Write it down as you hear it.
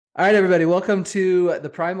All right, everybody, welcome to the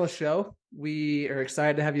Primal Show. We are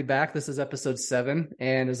excited to have you back. This is episode 7.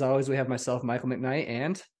 And as always, we have myself, Michael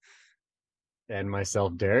McKnight, And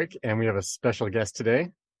myself, Derek, and we have a special guest today.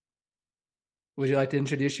 would you like to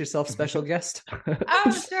introduce yourself, special guest?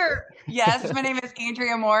 Oh, sure. Yes, my name is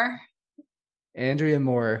Andrea Moore. Andrea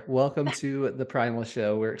Moore, welcome to the Primal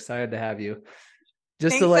Show. We're excited to have you.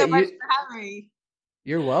 Just to Thanks so let much you, for having me.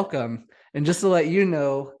 you're welcome. And just to let you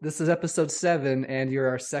know, this is episode 7, and you're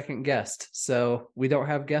our second guest. So we don't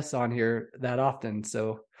have guests on here that often.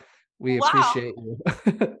 So we Wow, appreciate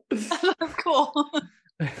you. that's cool.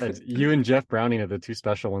 You and Jeff Browning are the two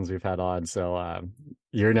special ones we've had on, so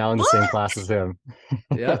you're now in the same class as him.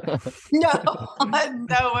 Yeah. No,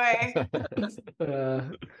 no way.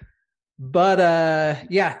 But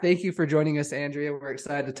yeah, thank you for joining us, Andrea. We're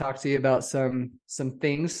excited to talk to you about some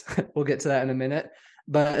things. We'll get to that in a minute.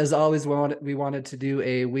 But as always, we wanted to do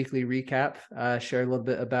a weekly recap, share a little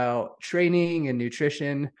bit about training and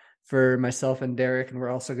nutrition for myself and Derek, and we're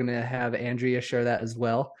also going to have Andrea share that as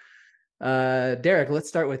well. Derek, let's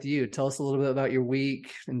start with you. Tell us a little bit about your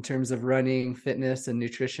week in terms of running, fitness, and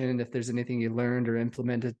nutrition. If there's anything you learned or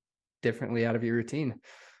implemented differently out of your routine.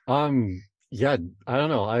 Yeah, I don't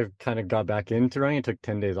know. I've kind of got back into running. I took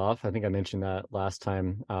 10 days off. I think I mentioned that last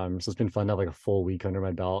time. So it's been fun to have like a full week under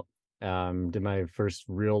my belt. Did my first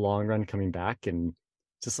real long run coming back, and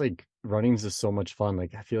just like running is just so much fun.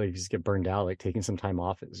 Like I feel like you just get burned out. Like taking some time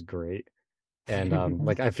off is great. And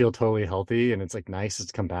like I feel totally healthy, and it's like nice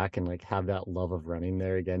to come back and like have that love of running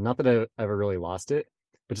there again. Not that I ever really lost it,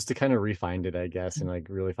 but just to kind of refine it, I guess, and like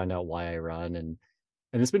really find out why I run. And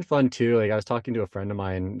it's been fun too. Like I was talking to a friend of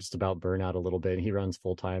mine just about burnout a little bit, and he runs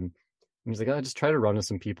full time. And he's like, I just try to run with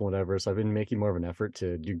some people, whatever. So I've been making more of an effort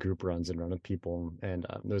to do group runs and run with people. And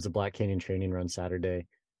there was a Black Canyon training run Saturday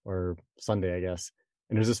or Sunday, I guess.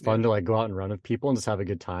 And it was just fun to like go out and run with people and just have a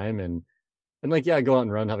good time. And like, yeah, go out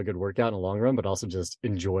and run, have a good workout in a long run, but also just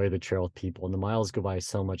enjoy the trail with people. And the miles go by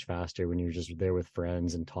so much faster when you're just there with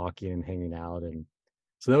friends and talking and hanging out. And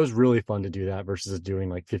so that was really fun to do that versus doing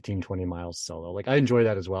like 15, 20 miles solo. Like I enjoy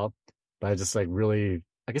that as well, but I just like really,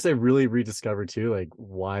 I guess I really rediscovered too, like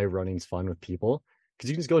why running's fun with people. Cause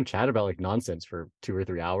you can just go and chat about like nonsense for 2 or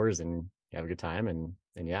 3 hours and you have a good time. And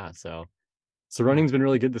yeah, so running's been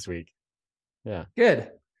really good this week. Yeah.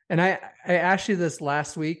 Good. And I asked you this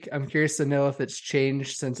last week. I'm curious to know if it's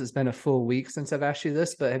changed since it's been a full week since I've asked you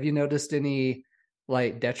this, but have you noticed any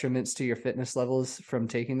like detriments to your fitness levels from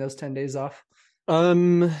taking those 10 days off?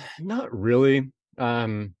 Not really.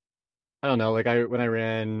 I don't know. Like when I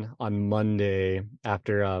ran on Monday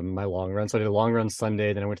after my long run, so I did a long run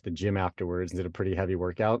Sunday, then I went to the gym afterwards and did a pretty heavy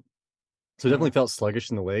workout. So it definitely felt sluggish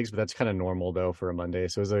in the legs, but that's kind of normal though for a Monday.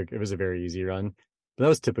 So it was a very easy run. But that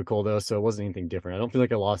was typical though, so it wasn't anything different. I don't feel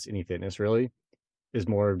like I lost any fitness really. Is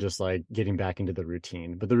more of just like getting back into the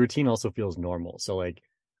routine. But the routine also feels normal. So like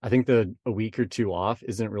I think the a week or two off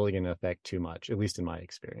isn't really going to affect too much, at least in my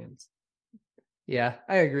experience. Yeah,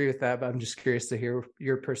 I agree with that, but I'm just curious to hear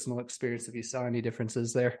your personal experience if you saw any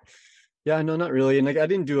differences there. Yeah, no, not really. And like I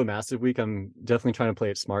didn't do a massive week. I'm definitely trying to play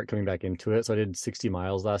it smart coming back into it. So I did 60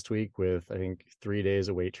 miles last week with I think 3 days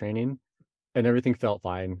of weight training and everything felt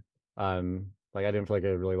fine. Like I didn't feel like I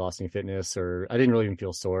really lost any fitness or I didn't really even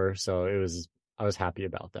feel sore. So I was happy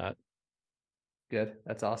about that. Good.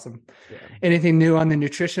 That's awesome. Yeah. Anything new on the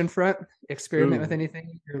nutrition front? Experiment with Ooh.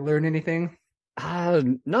 anything or learn anything?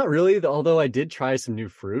 Not really, although I did try some new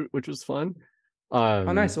fruit, which was fun.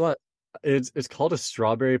 Oh, nice. Um, What? it's called a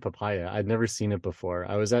strawberry papaya. I'd never seen it before.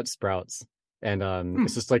 I was at Sprouts and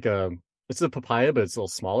it's Hmm. just like it's a papaya, but it's a little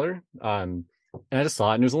smaller. And I just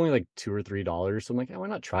saw it and it was only like $2 or $3. So I'm like, why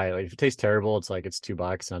not try it? Like if it tastes terrible, it's like it's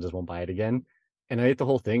 $2 and I just won't buy it again. And I ate the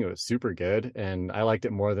whole thing. It was super good. And I liked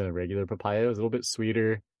it more than a regular papaya. It was a little bit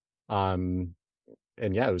sweeter. Um,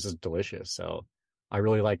 and yeah, it was just delicious. So I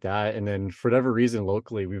really like that. And then for whatever reason,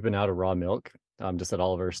 locally, we've been out of raw milk, just at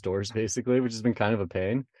all of our stores basically, which has been kind of a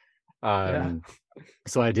pain. Yeah. Um,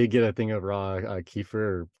 so I did get a thing of raw kefir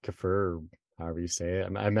or kefir, or however you say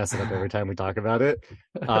it. I mess it up every time we talk about it.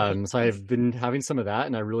 So I've been having some of that,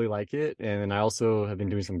 and I really like it. And then I also have been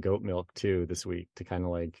doing some goat milk too this week to kind of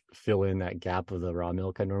like fill in that gap of the raw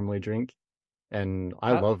milk I normally drink. And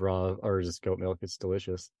I Uh, love raw or just goat milk. It's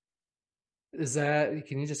delicious. is that,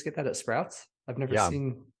 can you just get that at Sprouts? I've never Yeah,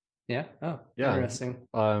 seen. Yeah. Oh, yeah. interesting.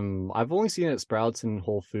 I've only seen it at Sprouts and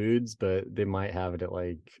Whole Foods, but they might have it at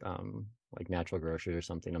like Natural Grocers or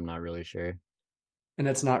something. I'm not really sure. And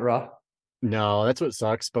it's not raw. No, that's what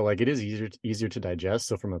sucks, but like it is easier to digest.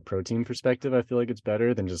 So from a protein perspective, I feel like it's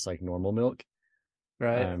better than just like normal milk.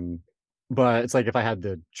 Right. Um, but it's like if I had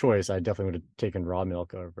the choice, I definitely would have taken raw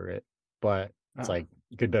milk over it. But It's Oh, like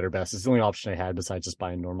good, better, best. It's the only option I had besides just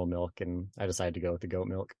buying normal milk, and I decided to go with the goat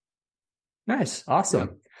milk. nice. Yeah.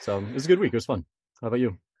 Awesome. So it was a good week. It was fun. How about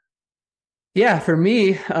you? Yeah, for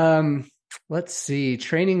me, let's see,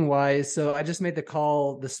 training wise. So I just made the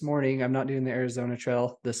call this morning. I'm not doing the Arizona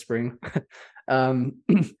Trail this spring. um,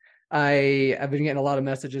 I've been getting a lot of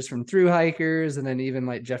messages from through hikers, and then even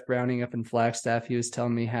like Jeff Browning up in Flagstaff. He was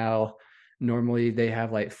telling me how normally they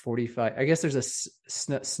have like 45. I guess there's a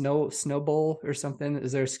snow bowl or something.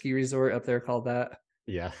 Is there a ski resort up there called that?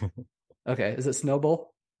 Yeah. Okay, is it Snow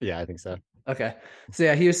Bowl? Yeah, I think so. Okay. So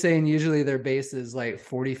yeah, he was saying usually their base is like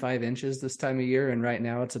 45 inches this time of year, and right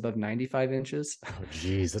now it's above 95 inches. Oh,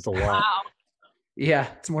 geez, that's a lot. Wow. Yeah,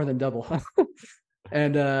 it's more than double.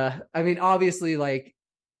 And I mean, obviously, like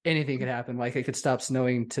anything could happen. Like it could stop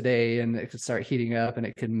snowing today and it could start heating up and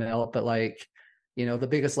it could melt. But like, the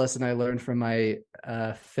biggest lesson I learned from my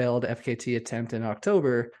failed FKT attempt in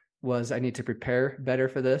October was I need to prepare better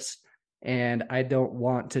for this. And I don't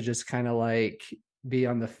want to just kind of like be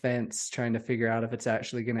on the fence trying to figure out if it's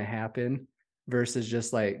actually going to happen versus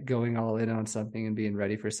just like going all in on something and being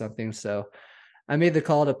ready for something. So I made the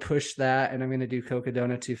call to push that, and I'm going to do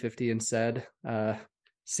Cocodona 250 instead.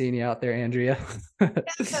 Seeing you out there, Andrea.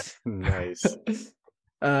 Nice.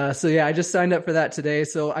 So yeah, I just signed up for that today.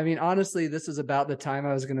 So I mean, honestly, this is about the time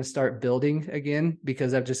I was going to start building again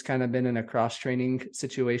because I've just kind of been in a cross training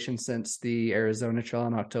situation since the Arizona Trail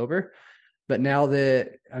in October. But now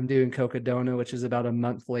that I'm doing Cocodona, which is about a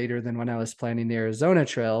month later than when I was planning the Arizona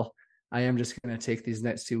Trail, I am just going to take these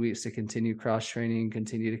next 2 weeks to continue cross training,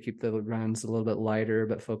 continue to keep the runs a little bit lighter,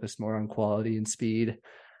 but focus more on quality and speed.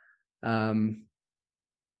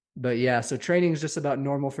 But yeah, so training is just about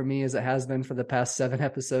normal for me as it has been for the past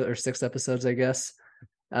 6 episodes, I guess.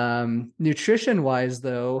 Nutrition wise,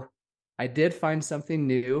 though, I did find something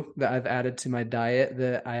new that I've added to my diet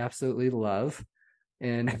that I absolutely love.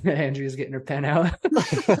 And Andrea's getting her pen out.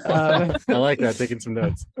 I like that, taking some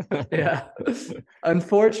notes. Yeah.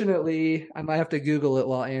 Unfortunately, I might have to Google it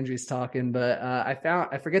while Andrew's talking, but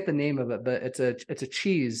I forget the name of it, but it's a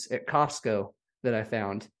cheese at Costco that I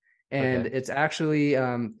found. And Okay. it's actually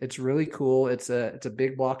it's really cool. It's a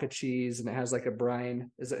big block of cheese and it has like a brine.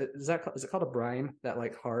 Is it called a brine? That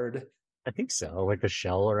like hard. I think so. Like the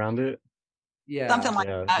shell around it. Something Yeah. like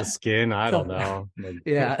Yeah. The that. skin, I don't know. Like...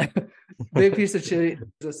 Yeah. Big piece of chili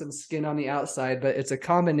with some skin on the outside, but it's a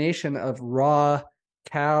combination of raw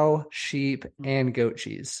cow, sheep, and goat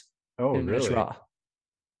cheese. Oh, And it's really? raw.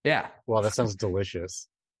 Yeah. Wow, that sounds delicious.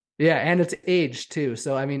 Yeah, and it's aged too.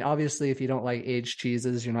 So I mean, obviously if you don't like aged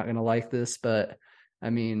cheeses, you're not going to like this, but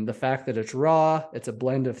I mean, the fact that it's raw, it's a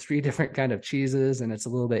blend of 3 different kind of cheeses and it's a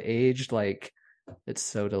little bit aged, like it's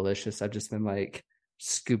so delicious. I've just been like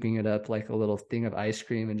scooping it up like a little thing of ice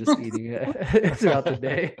cream and just eating it throughout the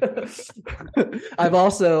day. I've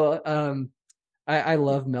also I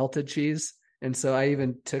love melted cheese. And so I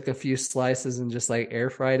even took a few slices and just like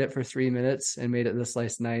air fried it for 3 minutes and made it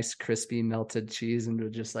this nice crispy melted cheese and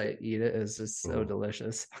would just like eat it. It's just so Ooh,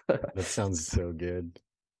 delicious. that sounds so good.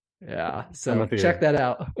 Yeah. I'm So gonna check that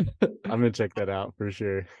out. I'm gonna check that out for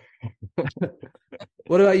sure.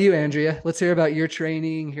 What about you, Andrea? Let's hear about your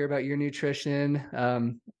training, hear about your nutrition,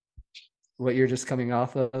 what you're just coming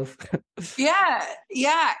off of. Yeah.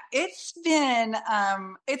 It's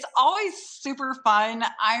always super fun.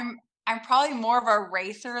 I'm probably more of a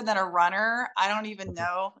racer than a runner. I don't even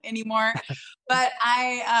know anymore. But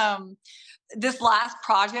this last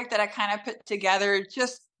project that I kind of put together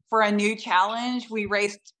just for a new challenge, we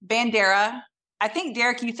raced Bandera. I think,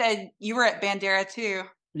 Derek, you said you were at Bandera too.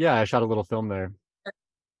 Yeah, I shot a little film there.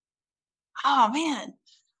 Oh man,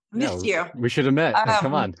 I Yeah, missed you. we should have met.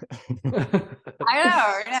 Come on.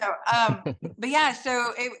 I know. But yeah,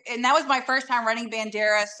 and that was my first time running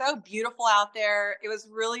Bandera. So beautiful out there. It was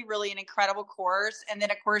really, really an incredible course. And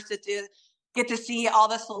then of course to get to see all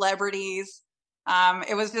the celebrities.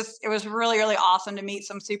 It was really, really awesome to meet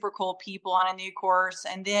some super cool people on a new course.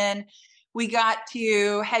 And then we got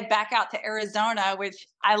to head back out to Arizona, which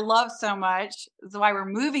I love so much. That's why we're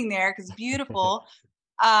moving there because it's beautiful.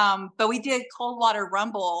 But we did Coldwater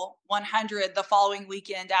Rumble 100 the following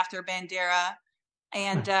weekend after Bandera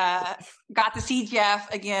and got to see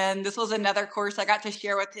Jeff again. This was another course I got to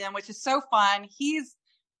share with him, which is so fun. He's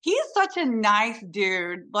such a nice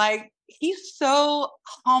dude. Like he's so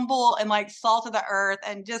humble and like salt of the earth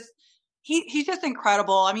and just he's just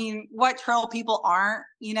incredible. I mean, what trail people aren't,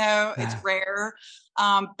 it's rare.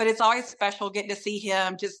 But it's always special getting to see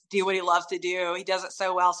him just do what he loves to do. He does it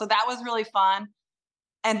so well. So that was really fun.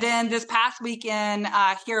 And then this past weekend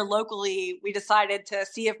here locally, we decided to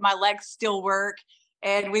see if my legs still work.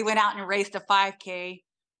 And we went out and raced a 5K.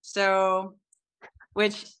 So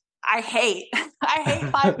which I hate. I hate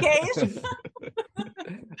 5Ks.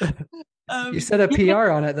 You set a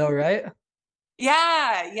PR on it though, right?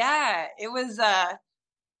 Yeah. It was,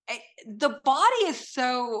 the body is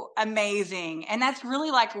so amazing. And that's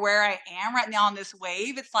really like where I am right now on this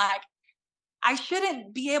wave. It's like, I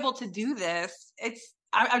shouldn't be able to do this.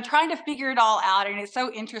 I'm trying to figure it all out, and it's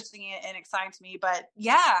so interesting and excites me. But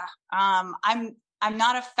yeah, I'm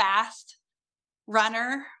not a fast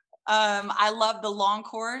runner. I love the long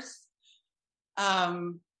course.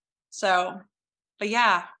 But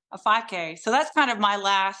yeah, a 5K. So that's kind of my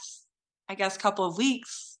last, I guess, couple of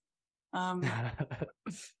weeks.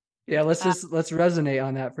 Yeah, let's resonate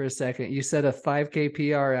on that for a second. You said a 5K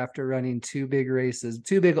PR after running 2 big races,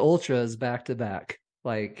 2 big ultras back to back.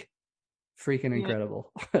 Like freaking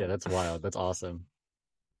incredible. Yeah, that's wild. That's awesome.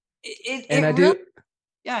 Yeah.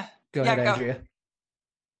 Go ahead, Andrea.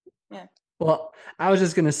 Yeah. Well, I was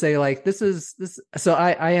just gonna say, like, this. So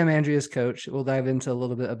I am Andrea's coach. We'll dive into a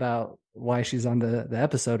little bit about why she's on the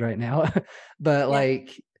episode right now. But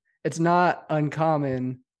like, it's not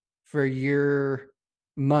uncommon for your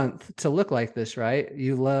month to look like this, right?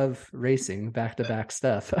 You love racing back to back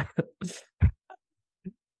stuff.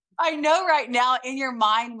 I know right now in your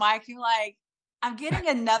mind, Mike, you're like, I'm getting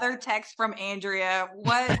another text from Andrea.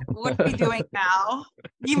 What are we doing now?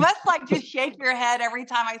 You must like just shake your head every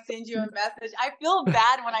time I send you a message. I feel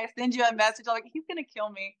bad when I send you a message. I'm like, he's gonna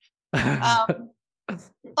kill me.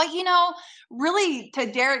 But really to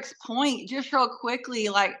Derek's point, just real quickly,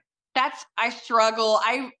 like I struggle.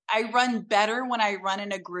 I run better when I run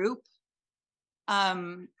in a group.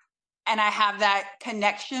 And I have that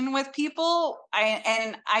connection with people.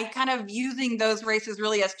 I kind of using those races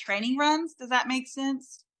really as training runs. Does that make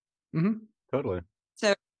sense? Mm-hmm. Totally.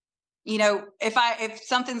 So, if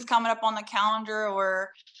something's coming up on the calendar or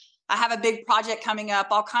I have a big project coming up,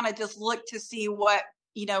 I'll kind of just look to see what,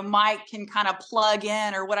 Mike can kind of plug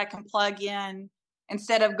in or what I can plug in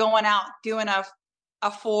instead of going out doing a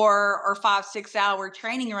 4 or 5, 6 hour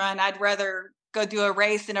training run. I'd rather go do a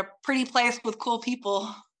race in a pretty place with cool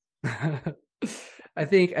people. I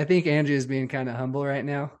think Andrea is being kind of humble right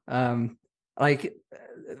now. Like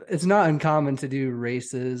it's not uncommon to do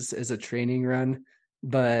races as a training run,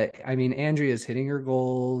 but I mean, Andrea is hitting her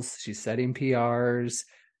goals. She's setting PRs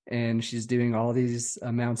and she's doing all these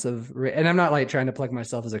amounts of, and I'm not like trying to plug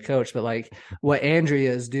myself as a coach, but like what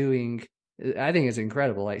Andrea is doing, I think is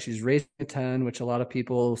incredible. Like she's racing a ton, which a lot of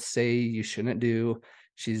people say you shouldn't do.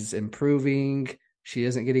 She's improving. She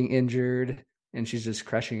isn't getting injured. And she's just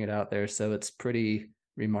crushing it out there. So it's pretty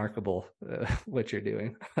remarkable what you're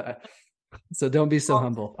doing. So don't be so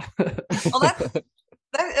humble. Well,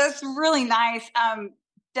 that's really nice.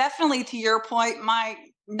 Definitely to your point,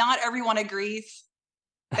 not everyone agrees.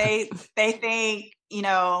 They think,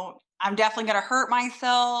 I'm definitely going to hurt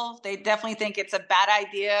myself. They definitely think it's a bad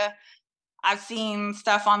idea. I've seen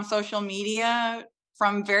stuff on social media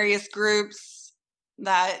from various groups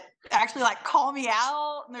that actually like call me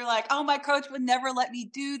out and they're like, oh, my coach would never let me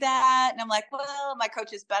do that. And I'm like, well, my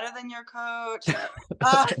coach is better than your coach.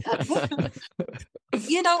 But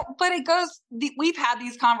we've had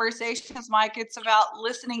these conversations, Mike. It's about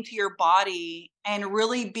listening to your body and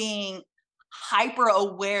really being hyper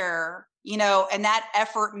aware, and that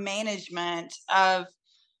effort management of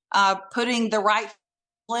putting the right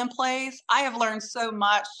in place. I have learned so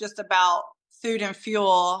much just about food and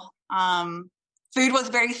fuel. Food was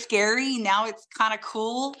very scary. Now it's kind of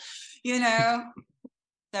cool, So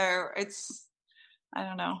I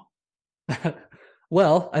don't know.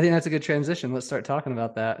 Well, I think that's a good transition. Let's start talking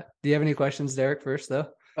about that. Do you have any questions, Derek, first though?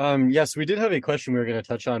 Yes, we did have a question we were going to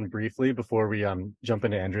touch on briefly before we jump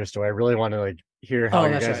into Andrew's story. I really want to hear how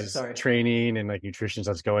your guys' training and nutrition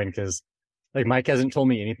stuff's going, because Mike hasn't told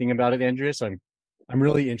me anything about it, Andrea. So I'm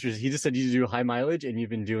really interested. He just said you do high mileage and you've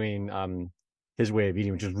been doing his way of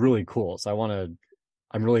eating, which is really cool. So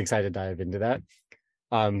I'm really excited to dive into that.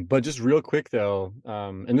 But just real quick though,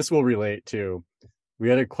 and this will relate to, we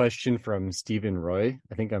had a question from Stephen Roy.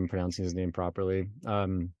 I think I'm pronouncing his name properly.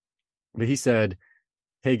 But he said,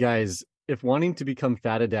 hey guys, if wanting to become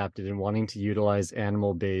fat adapted and wanting to utilize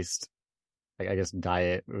animal-based, I guess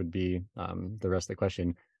diet would be the rest of the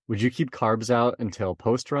question, would you keep carbs out until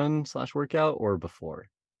post-run / workout or before?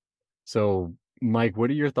 So Mike, what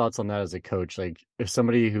are your thoughts on that as a coach? If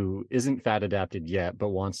somebody who isn't fat adapted yet, but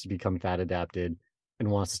wants to become fat adapted and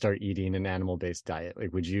wants to start eating an animal-based diet,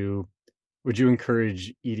 would you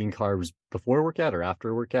encourage eating carbs before workout or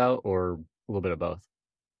after workout, or a little bit of both?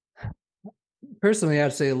 Personally,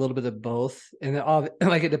 I'd say a little bit of both. And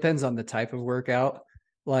it depends on the type of workout,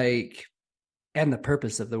 and the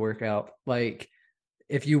purpose of the workout.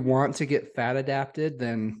 if you want to get fat adapted,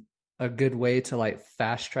 then a good way to like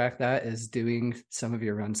fast track that is doing some of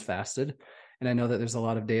your runs fasted. And I know that there's a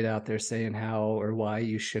lot of data out there saying how or why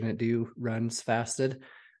you shouldn't do runs fasted,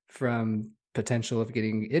 from potential of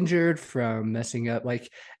getting injured, from messing up.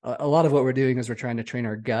 Like a lot of what we're doing is we're trying to train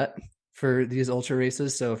our gut for these ultra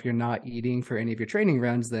races. So if you're not eating for any of your training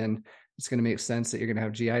runs, then it's going to make sense that you're going to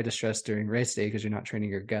have GI distress during race day because you're not training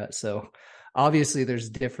your gut. So obviously there's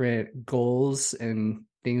different goals and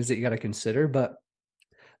things that you got to consider, but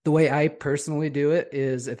the way I personally do it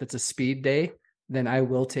is if it's a speed day, then I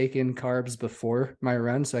will take in carbs before my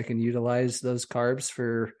run so I can utilize those carbs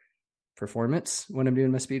for performance when I'm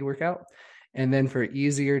doing my speed workout. And then for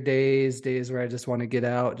easier days where I just want to get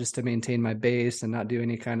out just to maintain my base and not do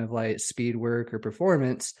any kind of like speed work or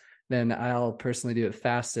performance, then I'll personally do it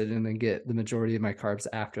fasted and then get the majority of my carbs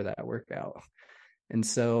after that workout. And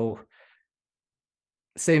so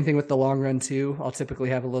same thing with the long run too. I'll typically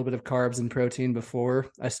have a little bit of carbs and protein before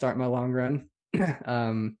I start my long run.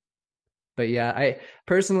 But yeah, I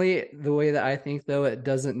personally, the way that I think though, it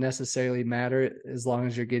doesn't necessarily matter as long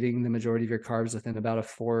as you're getting the majority of your carbs within about a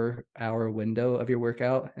 4-hour window of your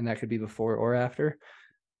workout. And that could be before or after.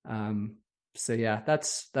 So yeah,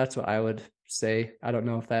 that's what I would say. I don't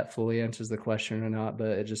know if that fully answers the question or not,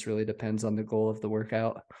 but it just really depends on the goal of the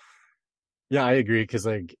workout. Yeah, I agree. Cause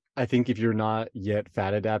like, I think if you're not yet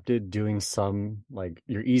fat adapted, doing some like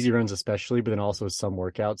your easy runs, especially, but then also some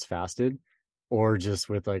workouts fasted, or just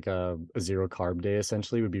with like a zero carb day,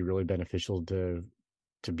 essentially, would be really beneficial to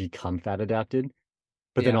become fat adapted.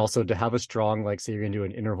 But then Yeah. also to have a strong, like, say you're gonna do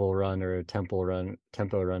an interval run or a tempo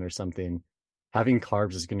run or something, having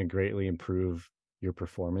carbs is going to greatly improve your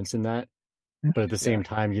performance in that. But at the Yeah. same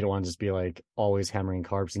time, you don't want to just be like always hammering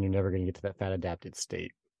carbs and you're never going to get to that fat adapted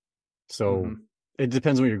state. So Mm-hmm. it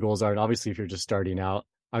depends on what your goals are. And obviously, if you're just starting out,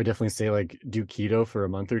 I would definitely say like do keto for a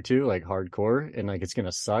month or two, like hardcore, and like it's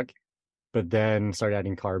gonna suck. But then start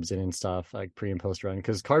adding carbs in and stuff like pre and post run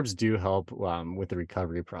because carbs do help with the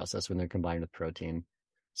recovery process when they're combined with protein.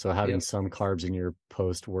 So having Yep. some carbs in your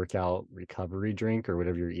post workout recovery drink or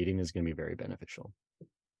whatever you're eating is going to be very beneficial.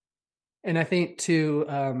 And I think too,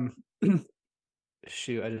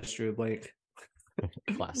 shoot, I just drew a blank.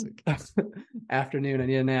 Classic. Afternoon, I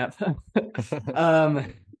need a nap.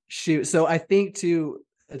 um, shoot. So I think too,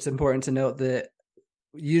 it's important to note that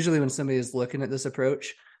usually when somebody is looking at this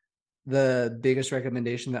approach, the biggest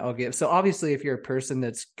recommendation that I'll give. So obviously, if you're a person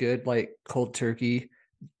that's good, like cold turkey,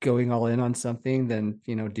 going all in on something, then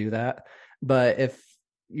do that. But if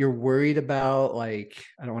you're worried about like,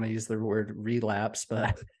 I don't want to use the word relapse,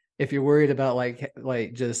 but if you're worried about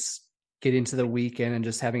like just getting to the weekend and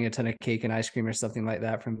just having a ton of cake and ice cream or something like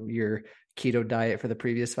that from your keto diet for the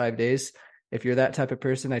previous 5 days, if you're that type of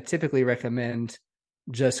person, I typically recommend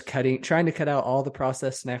just trying to cut out all the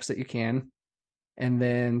processed snacks that you can, and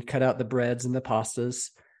then cut out the breads and the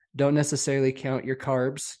pastas. Don't necessarily count your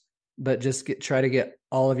carbs, but just try to get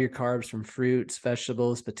all of your carbs from fruits,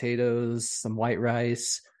 vegetables, potatoes, some white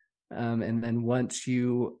rice. And then once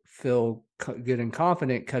you feel good and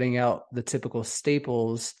confident cutting out the typical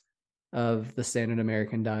staples of the standard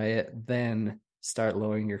American diet, then start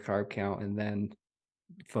lowering your carb count and then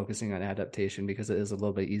focusing on adaptation, because it is a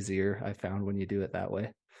little bit easier, I found, when you do it that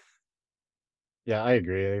way. Yeah, I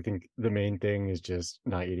agree. I think the main thing is just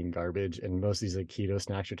not eating garbage. And most of these like keto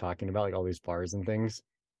snacks you're talking about, like all these bars and things,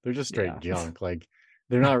 they're just straight Yeah. junk. Like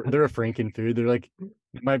they're a Franken food. They're like,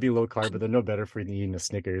 it might be low carb, but they're no better for than eating a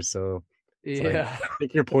Snickers. So it's like, Yeah.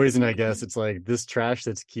 pick your poison, I guess. It's like this trash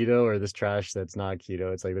that's keto or this trash that's not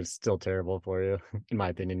keto. It's like, it's still terrible for you, in my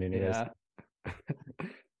opinion, anyways. Yeah.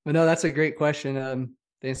 But no, that's a great question.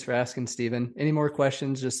 Thanks for asking, Stephen. Any more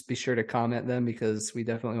questions, just be sure to comment them, because we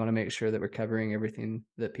definitely want to make sure that we're covering everything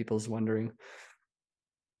that people's wondering.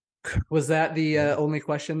 Was that the only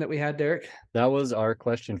question that we had, Derek? That was our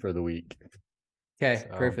question for the week. Okay,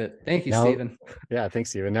 So perfect. Thank you, now, Stephen. yeah,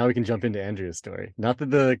 thanks, Steven. Now we can jump into Andrea's story. Not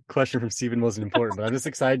that the question from Steven wasn't important, but I'm just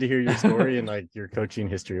excited to hear your story and like your coaching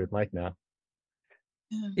history with Mike now.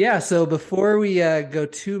 Yeah, so before we go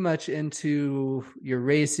too much into your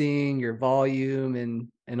racing, your volume,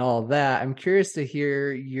 and all of that, I'm curious to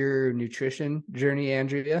hear your nutrition journey,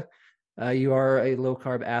 Andrea. You are a low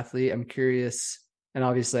carb athlete. I'm curious, and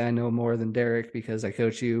obviously I know more than Derek because I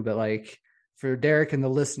coach you, but like for Derek and the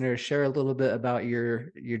listeners, share a little bit about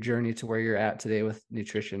your journey to where you're at today with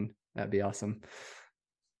nutrition. That'd be awesome.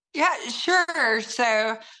 Yeah, sure.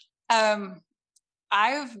 So,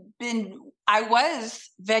 I was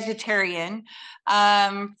vegetarian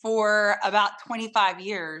for about 25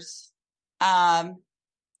 years.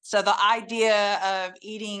 So the idea of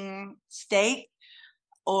eating steak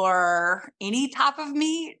or any type of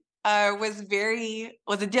meat was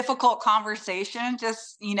a difficult conversation.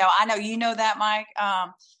 Just, I know you know that, Mike.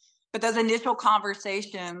 But those initial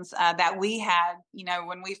conversations that we had,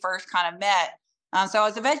 when we first kind of met. So I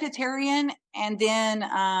was a vegetarian, and then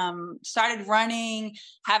started running,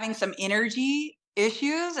 having some energy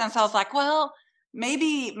issues. And so I was like, well,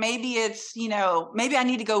 maybe it's, maybe I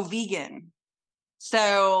need to go vegan.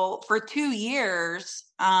 So for 2 years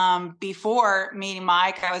before meeting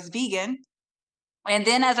Mike, I was vegan. And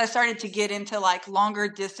then as I started to get into like longer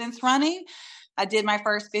distance running, I did my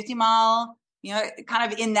first 50-mile,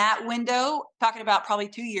 kind of in that window, talking about probably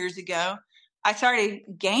 2 years ago. I started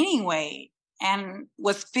gaining weight and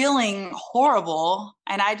was feeling horrible.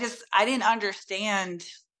 And I didn't understand,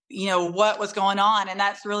 what was going on. And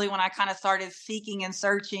that's really when I kind of started seeking and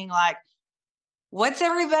searching, like, what's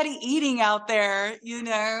everybody eating out there,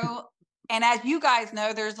 And as you guys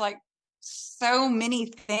know, there's like so many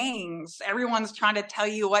things. Everyone's trying to tell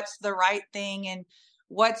you what's the right thing, and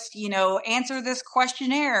what's, answer this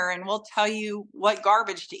questionnaire and we'll tell you what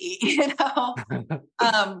garbage to eat,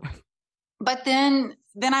 But then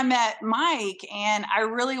I met Mike, and I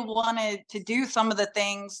really wanted to do some of the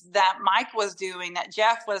things that Mike was doing, that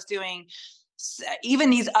Jeff was doing, even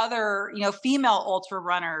these other, female ultra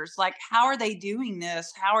runners. Like, how are they doing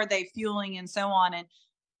this? How are they fueling, and so on? And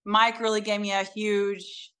Mike really gave me a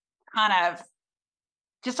huge kind of,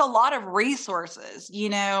 just a lot of resources,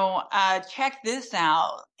 check this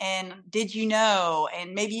out. And did you know?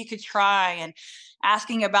 And maybe you could try. And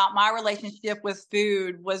asking about my relationship with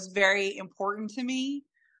food was very important to me,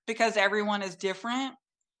 because everyone is different.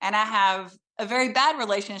 And I have a very bad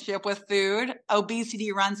relationship with food.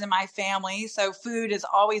 Obesity runs in my family. So food has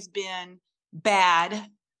always been bad.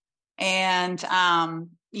 And, so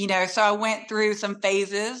I went through some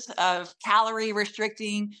phases of calorie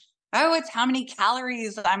restricting. Oh, it's how many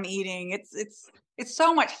calories I'm eating. It's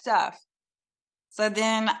so much stuff. So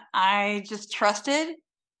then I just trusted,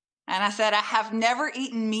 and I said, I have never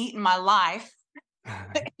eaten meat in my life.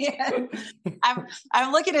 And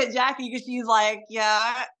I'm looking at Jackie, because she's like,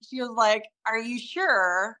 yeah. She was like, are you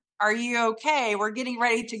sure? Are you okay? We're getting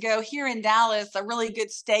ready to go here in Dallas, a really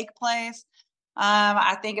good steak place.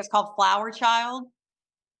 I think it's called Flower Child.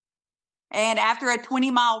 And after a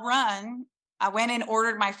 20-mile run, I went and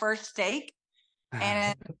ordered my first steak,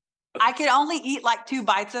 and I could only eat like 2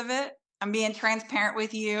 bites of it. I'm being transparent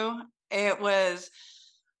with you. It was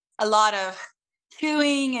a lot of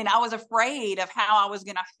chewing, and I was afraid of how I was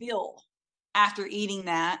going to feel after eating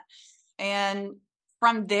that. And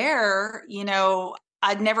from there,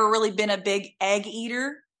 I'd never really been a big egg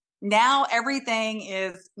eater. Now everything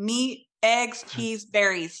is meat, eggs, cheese,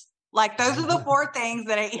 berries. Like, those are the 4 things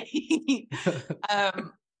that I eat.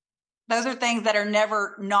 Those are things that are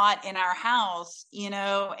never not in our house,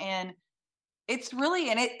 and it's really,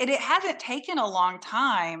 and it hasn't taken a long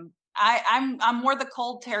time. I'm more the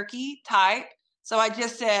cold turkey type. So I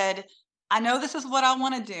just said, I know this is what I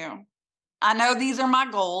want to do. I know these are my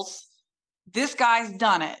goals. This guy's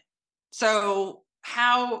done it. So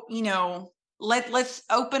how, let's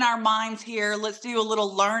open our minds here. Let's do a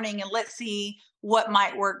little learning, and let's see what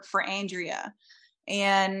might work for Andrea.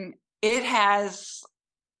 And it has,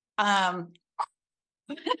 I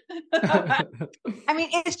mean,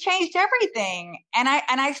 it's changed everything. And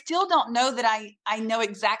I still don't know that I know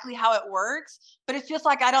exactly how it works, but it's just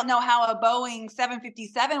like, I don't know how a Boeing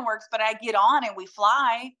 757 works, but I get on and we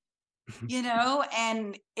fly,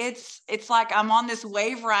 and it's like, I'm on this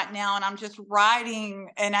wave right now, and I'm just riding,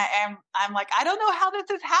 and I'm like, I don't know how this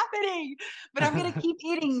is happening, but I'm going to keep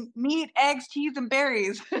eating meat, eggs, cheese, and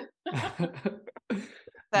berries.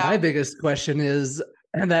 My biggest question is,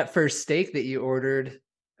 and that first steak that you ordered,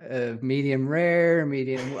 medium rare,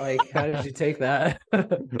 medium, like, how did you take that?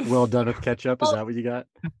 Well done with ketchup. Is that what you got?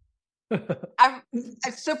 I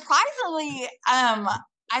surprisingly,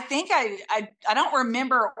 I think I don't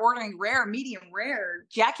remember ordering rare, medium rare.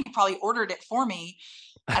 Jackie probably ordered it for me.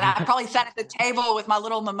 And I probably sat at the table with my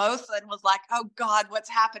little mimosa and was like, oh God, what's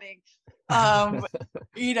happening? Because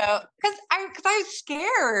I was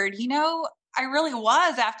scared, I really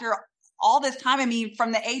was, after all this time. I mean,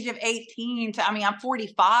 from the age of 18 to, I'm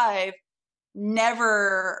 45,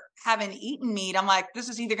 never having eaten meat. I'm like, this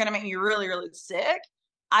is either going to make me really, really sick.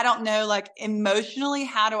 I don't know, like, emotionally,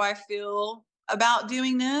 how do I feel about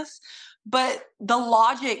doing this? But the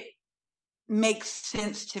logic makes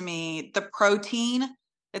sense to me. The protein,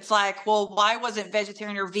 it's like, well, why wasn't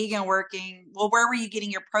vegetarian or vegan working? Well, where were you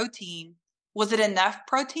getting your protein? Was it enough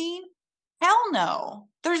protein? Hell no.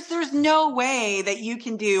 There's no way that you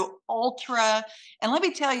can do ultra. And let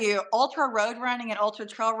me tell you, ultra road running and ultra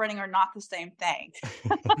trail running are not the same thing.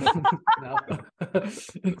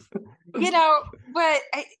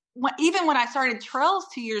 But even when I started trails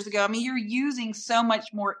 2 years ago, I mean, you're using so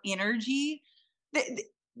much more energy.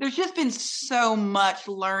 There's just been so much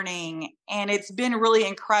learning, and it's been really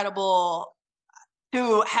incredible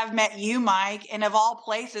to have met you, Mike, and of all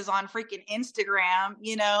places on freaking Instagram,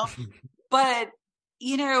 but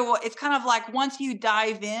it's kind of like once you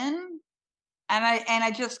dive in, and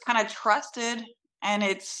I just kind of trusted, and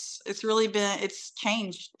it's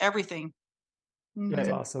changed everything. That's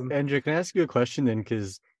awesome. Andrew, can I ask you a question then?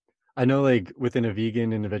 Because I know like within a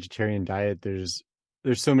vegan and a vegetarian diet, there's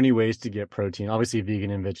so many ways to get protein. Obviously, vegan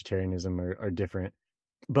and vegetarianism are different.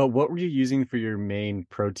 But what were you using for your main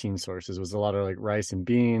protein sources? Was it a lot of like rice and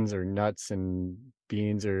beans or nuts and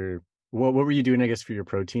beans, or what were you doing, I guess, for your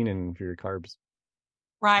protein and for your carbs?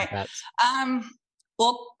 Right.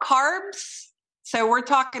 Well, carbs. So we're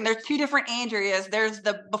talking, there's two different Andreas. There's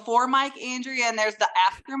the before Mike Andrea and there's the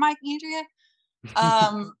after Mike Andrea.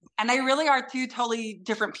 And they really are two totally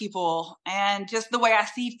different people. And just the way I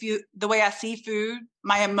see food,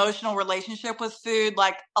 my emotional relationship with food,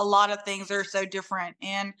 like a lot of things are so different.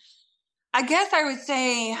 And I guess I would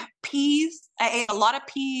say peas. I ate a lot of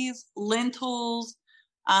peas, lentils.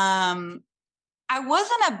 I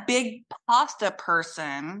wasn't a big pasta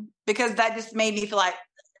person because that just made me feel like,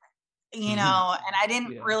 and I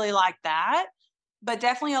didn't really like that, but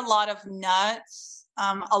definitely a lot of nuts.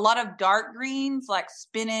 A lot of dark greens like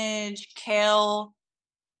spinach, kale.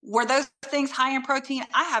 Were those things high in protein?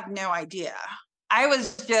 I have no idea. I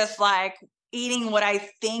was just like eating what I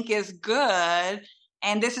think is good,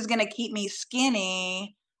 and this is going to keep me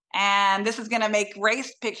skinny, and this is going to make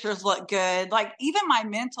race pictures look good. Like even my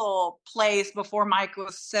mental place before Mike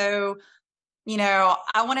was so,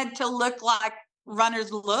 I wanted to look like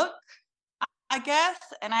runners look, I guess.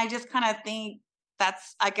 And I just kind of think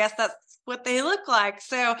that's what they look like.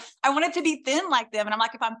 So I wanted to be thin like them. And I'm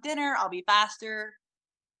like, if I'm thinner, I'll be faster.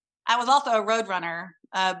 I was also a road runner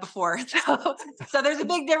before. So there's a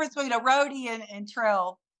big difference between a roadie and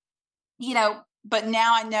trail, but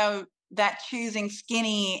now I know that choosing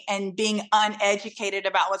skinny and being uneducated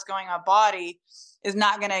about what's going on in my body is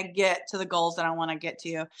not going to get to the goals that I want to get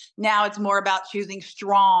to. Now it's more about choosing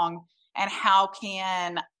strong and how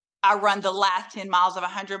can I run the last 10 miles of a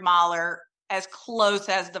 100-miler as close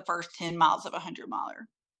as the first 10 miles of a 100-miler.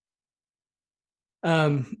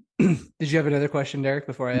 Did you have another question, Derek,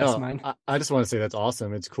 before I ask mine? I just want to say that's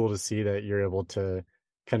awesome. It's cool to see that you're able to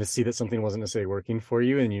kind of see that something wasn't necessarily working for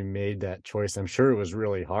you and you made that choice. I'm sure it was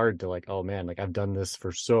really hard to like, oh man, like I've done this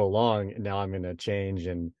for so long and now I'm going to change.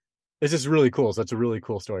 And it's just really cool. So that's a really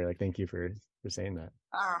cool story. Like, thank you for saying that.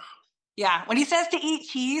 Yeah. When he says to eat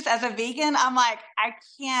cheese as a vegan, I'm like, I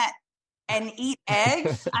can't. And eat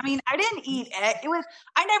eggs. I mean, I didn't eat egg.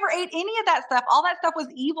 I never ate any of that stuff. All that stuff was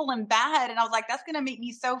evil and bad. And I was like, that's going to make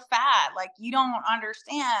me so fat. Like, you don't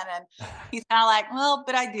understand. And he's kind of like, well,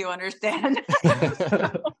 but I do understand.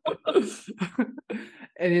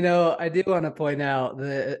 And, I do want to point out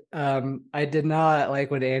that I did not,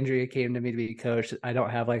 like when Andrea came to me to be coached, I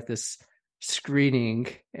don't have like this screening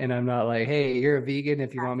and I'm not like, hey, you're a vegan.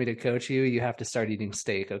 If you want me to coach you, you have to start eating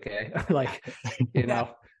steak. Okay. Like,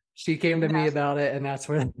 she came to me about it, and that's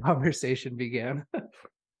where the conversation began.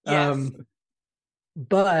 Yes.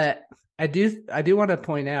 But I do want to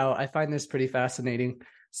point out, I find this pretty fascinating.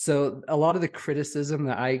 So a lot of the criticism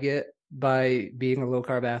that I get by being a low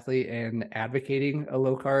carb athlete and advocating a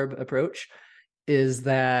low carb approach is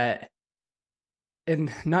that,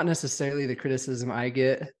 and not necessarily the criticism I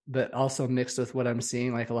get, but also mixed with what I'm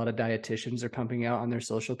seeing, like a lot of dietitians are pumping out on their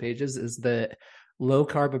social pages, is that low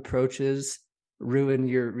carb approaches ruin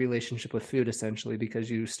your relationship with food, essentially, because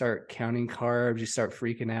you start counting carbs, you start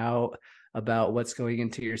freaking out about what's going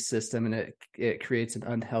into your system, and it creates an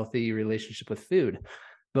unhealthy relationship with food.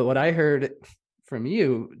 But what I heard from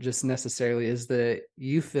you just necessarily is that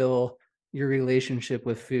you feel your relationship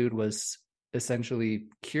with food was essentially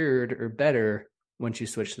cured or better once you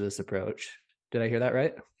switched to this approach. Did I hear that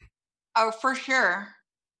right? Oh, for sure.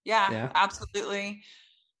 Yeah. Absolutely.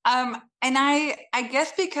 And I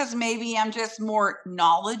guess because maybe I'm just more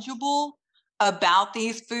knowledgeable about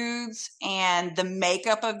these foods and the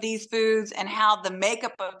makeup of these foods and how the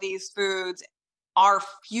makeup of these foods are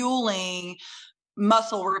fueling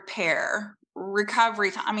muscle repair,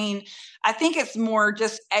 recovery. I mean, I think it's more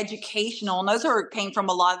just educational. And those came from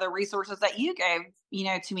a lot of the resources that you gave,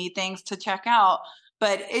 to me, things to check out,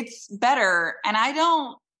 but it's better. And I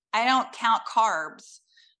don't count carbs.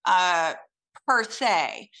 per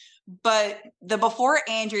se, but the before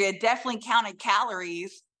Andrea definitely counted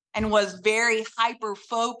calories and was very hyper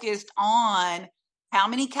focused on how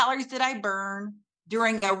many calories did I burn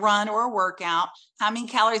during a run or a workout? How many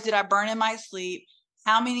calories did I burn in my sleep?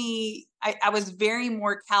 I was very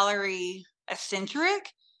more calorie eccentric,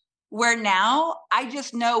 where now I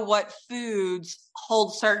just know what foods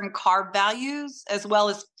hold certain carb values as well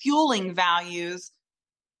as fueling values.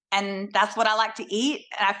 And that's what I like to eat.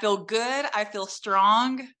 And I feel good. I feel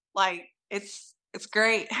strong. Like it's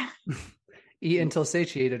great. Eat until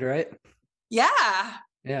satiated, right? Yeah.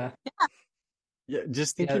 Yeah. Yeah,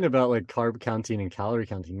 just thinking about like carb counting and calorie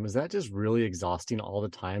counting, was that just really exhausting all the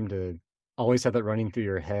time to always have that running through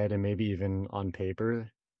your head and maybe even on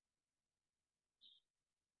paper?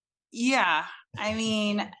 Yeah. I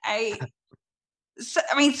mean,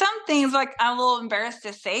 some things like I'm a little embarrassed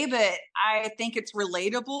to say, but I think it's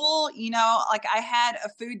relatable. Like I had a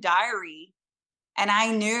food diary and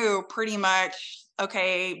I knew pretty much,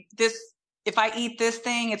 okay, if I eat this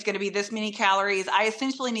thing, it's going to be this many calories. I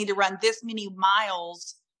essentially need to run this many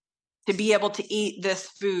miles to be able to eat this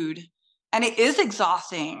food. And it is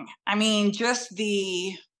exhausting. I mean, just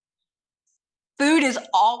the food is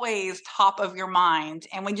always top of your mind.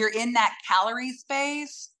 And when you're in that calorie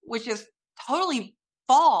space, which is totally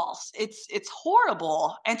false, it's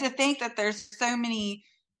horrible. And to think that there's so many,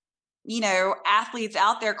 athletes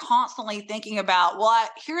out there constantly thinking about, well,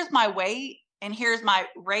 here's my weight and here's my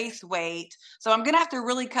race weight. So I'm going to have to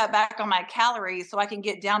really cut back on my calories so I can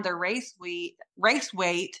get down to race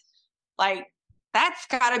weight. Like that's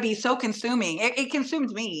got to be so consuming. It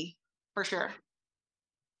consumes me for sure.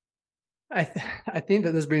 I think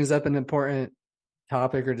that this brings up an important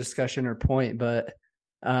topic or discussion or point, but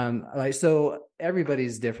so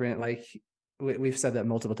everybody's different. Like we've said that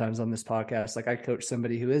multiple times on this podcast. Like I coach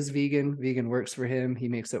somebody who is vegan works for him. He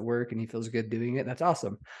makes it work and he feels good doing it. That's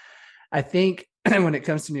awesome. I think when it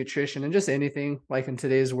comes to nutrition and just anything like in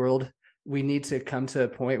today's world, we need to come to a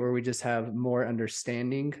point where we just have more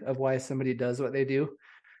understanding of why somebody does what they do.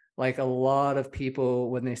 Like a lot of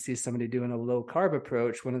people, when they see somebody doing a low carb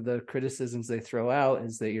approach, one of the criticisms they throw out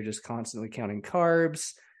is that you're just constantly counting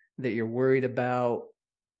carbs, that you're worried about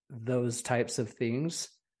those types of things.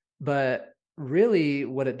 But really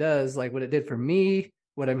what it does, like what it did for me,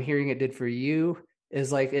 what I'm hearing it did for you,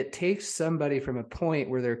 is like it takes somebody from a point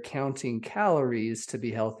where they're counting calories to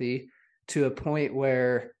be healthy to a point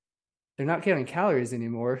where they're not counting calories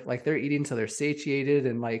anymore. Like they're eating till they're satiated.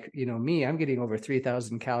 And like, me, I'm getting over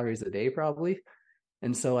 3,000 calories a day probably.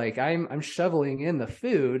 And so like I'm shoveling in the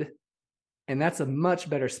food, and that's a much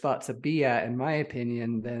better spot to be at, in my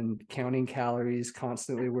opinion, than counting calories,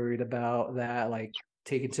 constantly worried about that, like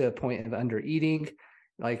taken to a point of under eating.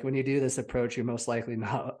 Like when you do this approach, you're most likely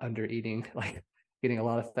not under eating, like getting a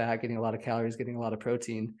lot of fat, getting a lot of calories, getting a lot of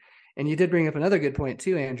protein. And you did bring up another good point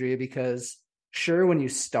too, Andrea, because sure, when you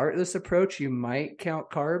start this approach, you might count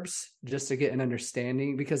carbs just to get an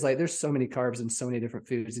understanding, because like there's so many carbs in so many different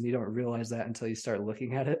foods and you don't realize that until you start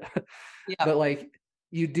looking at it. Yeah. But like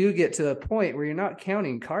you do get to a point where you're not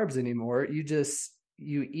counting carbs anymore.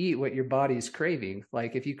 You eat what your body's craving.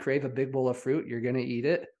 Like if you crave a big bowl of fruit, you're going to eat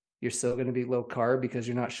it. You're still going to be low carb because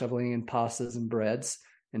you're not shoveling in pastas and breads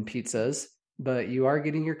and pizzas, but you are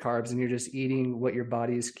getting your carbs and you're just eating what your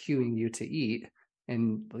body is cueing you to eat.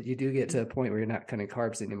 And you do get to a point where you're not cutting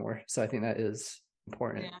carbs anymore. So I think that is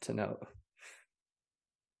important to note.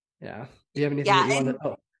 Yeah. Do you have anything that you want to?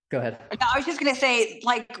 Oh, go ahead. No, I was just going to say,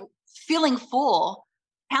 like feeling full,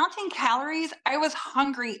 counting calories. I was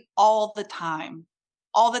hungry all the time.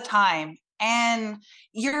 And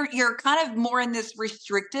you're kind of more in this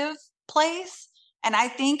restrictive place. And I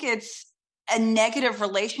think it's a negative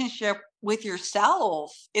relationship with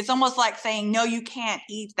yourself. It's almost like saying, no, you can't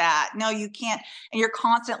eat that. No, you can't. And you're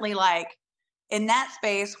constantly like in that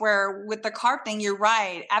space where with the carb thing, you're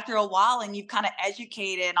right. After a while and you've kind of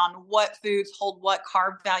educated on what foods hold what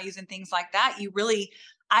carb values and things like that,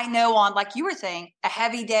 I know on, like you were saying, a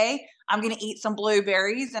heavy day, I'm going to eat some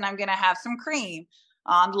blueberries and I'm going to have some cream.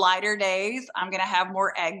 On lighter days, I'm going to have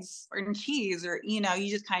more eggs and cheese, or, you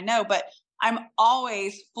just kind of know, but I'm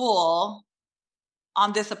always full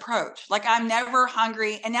on this approach. Like I'm never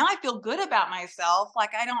hungry. And now I feel good about myself.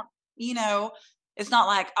 Like I don't, it's not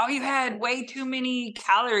like, oh, you had way too many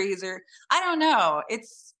calories, or I don't know.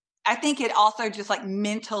 I think it also just like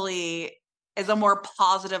mentally is a more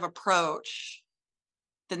positive approach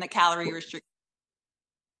than the calorie restriction.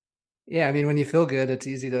 Yeah. I mean, when you feel good, it's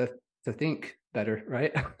easy to think better,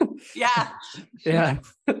 right? Yeah. Yeah.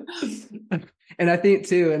 And I think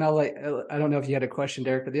too, and I don't know if you had a question,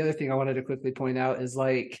 Derek, but the other thing I wanted to quickly point out is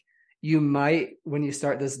like, you might, when you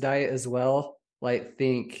start this diet as well, like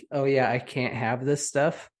think, oh yeah, I can't have this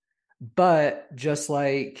stuff. But just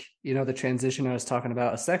like, the transition I was talking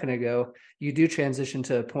about a second ago, you do transition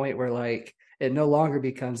to a point where like it no longer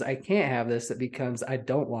becomes I can't have this, it becomes I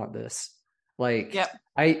don't want this. Like Yep.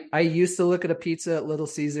 I used to look at a pizza at Little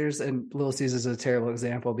Caesars, and Little Caesars is a terrible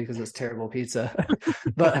example because it's terrible pizza.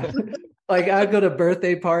 But like I'd go to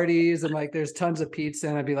birthday parties and like there's tons of pizza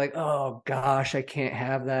and I'd be like, oh gosh, I can't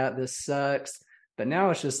have that. This sucks. But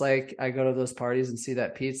now it's just like I go to those parties and see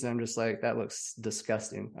that pizza and I'm just like, that looks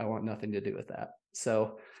disgusting. I want nothing to do with that.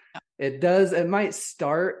 So it might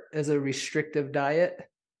start as a restrictive diet,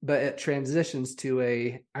 but it transitions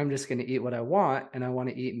to I'm just going to eat what I want, and I want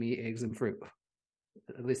to eat meat, eggs, and fruit.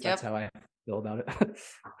 At least that's how I feel about it.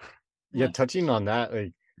 Yeah, touching on that,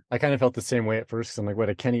 like I kind of felt the same way at first because I'm like, what,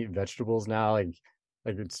 I can't eat vegetables now? Like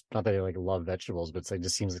it's not that I like love vegetables, but it's like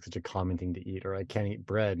just seems like such a common thing to eat. Or I can't eat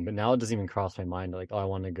bread, but now it doesn't even cross my mind like, oh, I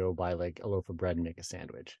want to go buy like a loaf of bread and make a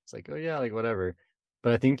sandwich. It's like, oh yeah, like whatever.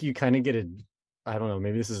 But I think you kind of get I don't know,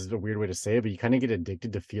 maybe this is a weird way to say it, but you kind of get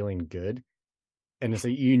addicted to feeling good. And it's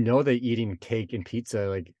like that eating cake and pizza,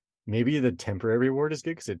 like maybe the temporary reward is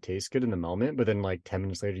good because it tastes good in the moment, but then like 10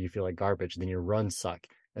 minutes later you feel like garbage, then your runs suck.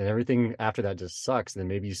 And everything after that just sucks. And then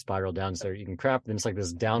maybe you spiral down and start eating crap. Then it's like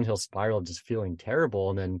this downhill spiral of just feeling terrible.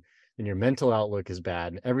 And then your mental outlook is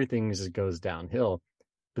bad and everything just goes downhill.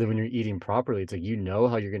 But then when you're eating properly, it's like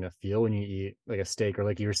how you're gonna feel when you eat like a steak, or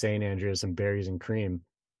like you were saying, Andrea, some berries and cream.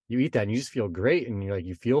 You eat that and you just feel great, and you're like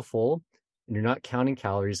you feel full, and you're not counting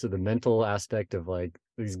calories. So the mental aspect of like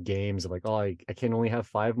these games of like, oh, I can only have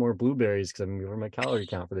 5 more blueberries because I'm over my calorie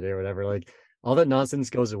count for the day or whatever. Like all that nonsense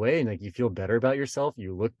goes away, and like you feel better about yourself.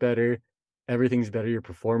 You look better, everything's better. Your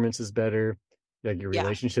performance is better. Like your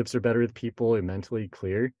relationships are better with people. You're mentally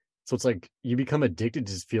clear. So it's like you become addicted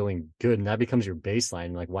to just feeling good, and that becomes your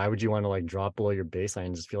baseline. Like, why would you want to like drop below your baseline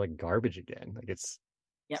and just feel like garbage again? Like it's.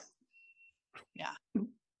 Yep. Yeah.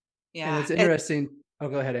 And it's interesting.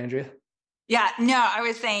 Go ahead, Andrea. Yeah, no, I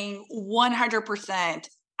was saying 100%.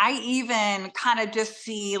 I even kind of just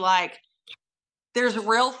see like there's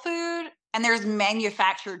real food and there's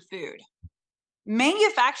manufactured food.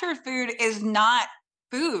 Manufactured food is not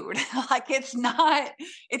food. Like it's not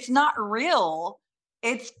real.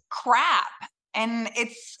 It's crap. And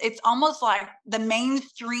it's almost like the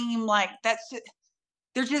mainstream, like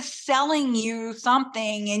they're just selling you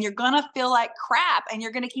something and you're going to feel like crap and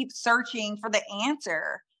you're going to keep searching for the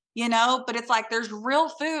answer, but it's like there's real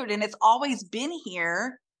food and it's always been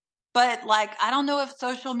here. But like, I don't know if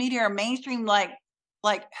social media or mainstream, like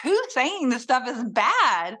who's saying this stuff is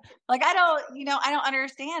bad? Like, I don't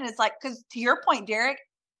understand. It's like, cause to your point, Derek,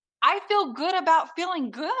 I feel good about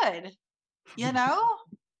feeling good, So,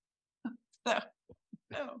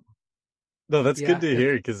 no. No, that's good to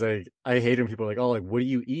hear, because I hate when people are like, oh, like, what do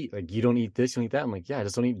you eat? Like, you don't eat this, you don't eat that. I'm like, yeah, I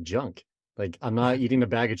just don't eat junk. Like, I'm not eating a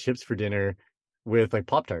bag of chips for dinner with like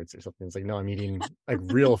Pop-Tarts or something. It's like, no, I'm eating like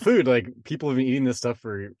real food. Like people have been eating this stuff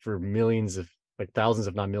for millions of like thousands,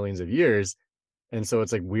 if not millions of years. And so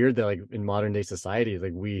it's like weird that like in modern day society,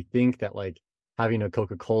 like we think that like having a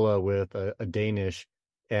Coca-Cola with a Danish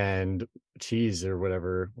and cheese or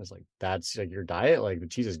whatever is like, that's like your diet. Like the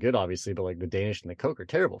cheese is good, obviously, but like the Danish and the Coke are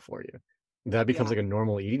terrible for you. That becomes like a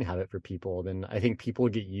normal eating habit for people. Then I think people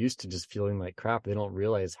get used to just feeling like crap. They don't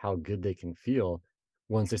realize how good they can feel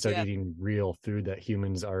once they start eating real food that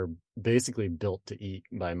humans are basically built to eat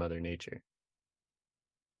by Mother Nature.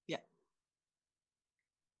 Yeah.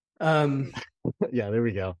 Yeah, there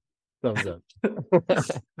we go. Thumbs up.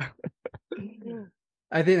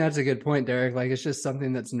 I think that's a good point, Derek. Like it's just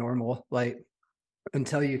something that's normal. Like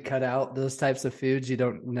until you cut out those types of foods, you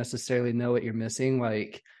don't necessarily know what you're missing.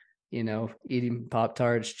 Like, eating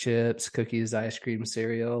Pop-Tarts, chips, cookies, ice cream,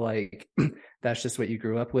 cereal, like that's just what you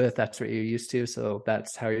grew up with. That's what you're used to. So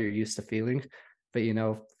that's how you're used to feeling. But,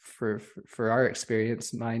 for our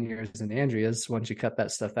experience, mine, yours, and Andrea's, once you cut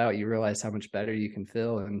that stuff out, you realize how much better you can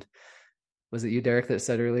feel. And was it you, Derek, that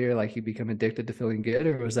said earlier, like you become addicted to feeling good,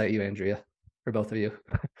 or was that you, Andrea? Or both of you?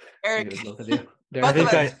 Eric. I think it was both of you.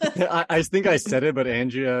 I think I said it, but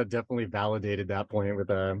Andrea definitely validated that point with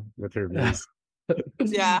her views.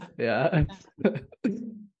 Yeah.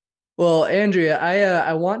 Well, Andrea,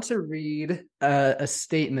 I want to read a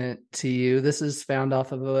statement to you. This is found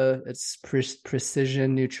off of it's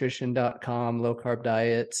precisionnutrition.com, low carb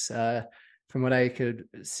diets. From what I could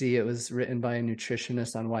see, it was written by a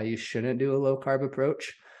nutritionist on why you shouldn't do a low carb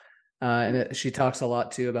approach. And she talks a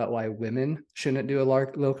lot too about why women shouldn't do a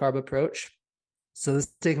low carb approach. So this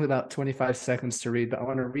takes me about 25 seconds to read, but I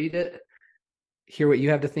want to read it, hear what you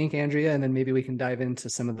have to think, Andrea, and then maybe we can dive into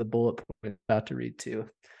some of the bullet points I'm about to read too.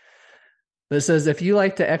 But it says, if you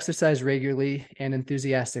like to exercise regularly and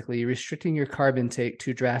enthusiastically, restricting your carb intake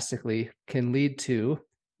too drastically can lead to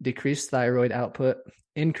decreased thyroid output,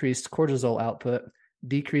 increased cortisol output,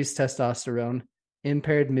 decreased testosterone,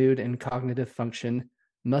 impaired mood and cognitive function,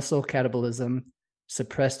 muscle catabolism,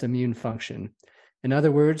 suppressed immune function. In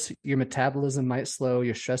other words, your metabolism might slow,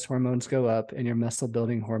 your stress hormones go up, and your muscle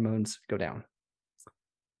building hormones go down.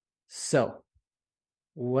 So,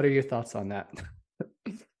 what are your thoughts on that?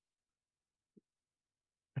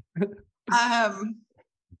 Wow.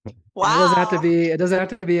 It doesn't have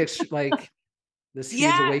to be like this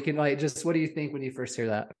huge awakening. Like, just what do you think when you first hear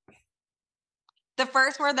that? The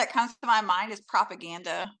first word that comes to my mind is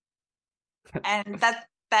propaganda. And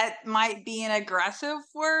that might be an aggressive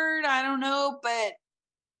word, I don't know, but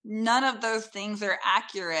none of those things are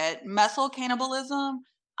accurate. Muscle cannibalism,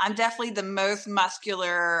 I'm definitely the most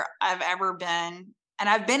muscular I've ever been. And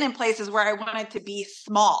I've been in places where I wanted to be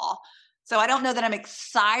small. So I don't know that I'm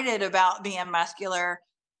excited about being muscular,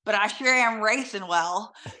 but I sure am racing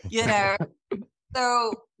well, you know.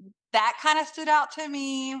 So that kind of stood out to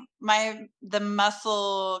me. The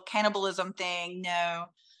muscle cannibalism thing, no.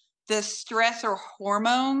 The stress or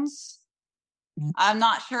hormones, I'm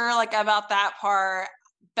not sure like about that part.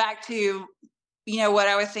 Back to, what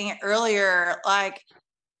I was saying earlier, like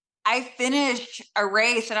I finished a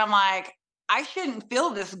race and I'm like, I shouldn't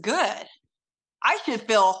feel this good. I should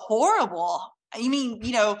feel horrible. I mean,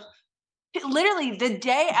 literally the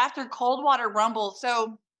day after Coldwater Rumble.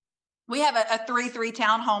 So we have a 3-3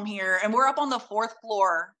 townhome here, and we're up on the 4th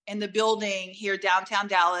floor in the building here downtown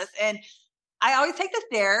Dallas. And I always take the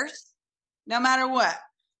stairs no matter what.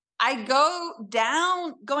 I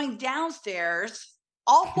going downstairs,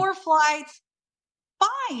 all 4 flights,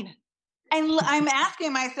 fine. And I'm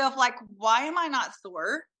asking myself, like, why am I not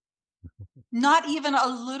sore? Not even a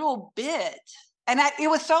little bit. And it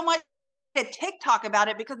was so much a TikTok about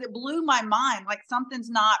it because it blew my mind. Like something's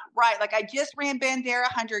not right. Like I just ran Bandera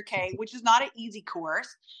 100K, which is not an easy course.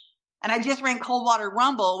 And I just ran Coldwater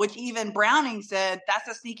Rumble, which even Browning said, that's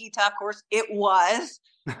a sneaky tough course. It was.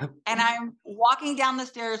 And I'm walking down the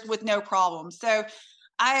stairs with no problem. So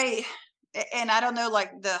I don't know,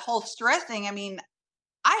 like the whole stress thing. I mean,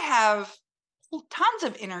 I have tons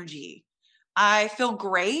of energy. I feel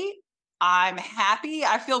great. I'm happy.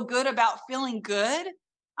 I feel good about feeling good.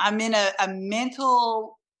 I'm in a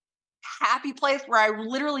mental happy place where I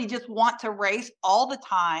literally just want to race all the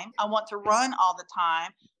time. I want to run all the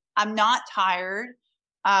time. I'm not tired.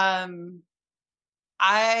 I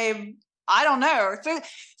don't know. So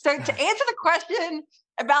to answer the question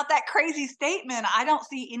about that crazy statement, I don't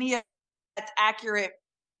see any of that's accurate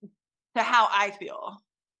to how I feel.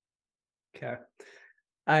 Okay.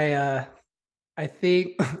 I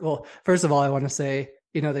think, well, first of all, I want to say,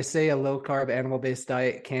 they say a low carb animal based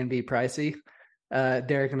diet can be pricey.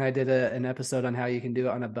 Derek and I did an episode on how you can do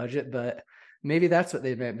it on a budget, but maybe that's what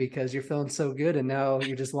they meant because you're feeling so good and now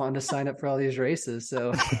you're just wanting to sign up for all these races.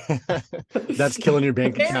 So that's killing your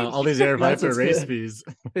bank account. All these Air Viper race fees.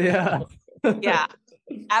 Yeah. Yeah,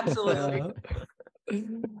 absolutely.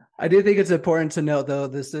 I do think it's important to note, though,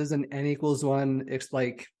 this is an N=1. It's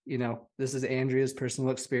like, this is Andrea's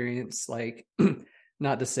personal experience. Like,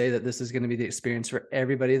 not to say that this is going to be the experience for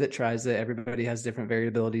everybody that tries it. Everybody has different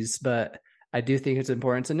variabilities, but I do think it's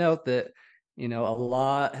important to note that, a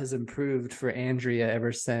lot has improved for Andrea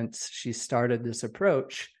ever since she started this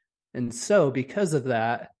approach. And so because of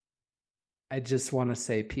that, I just want to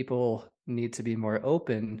say people need to be more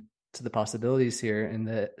open to the possibilities here and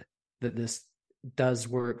that this does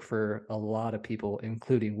work for a lot of people,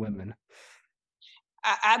 including women.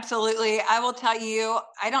 Absolutely. I will tell you,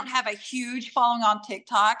 I don't have a huge following on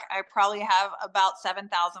TikTok. I probably have about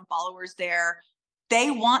 7,000 followers there. They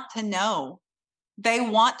want to know.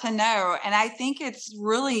 And I think it's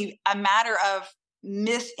really a matter of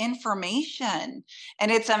misinformation.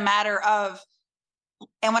 And it's a matter of,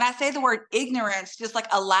 and when I say the word ignorance, just like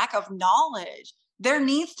a lack of knowledge, there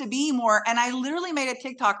needs to be more. And I literally made a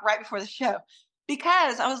TikTok right before the show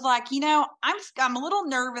because I was like, I'm a little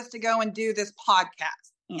nervous to go and do this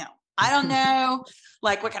podcast. I don't know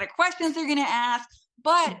like what kind of questions they're going to ask,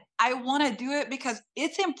 but I want to do it because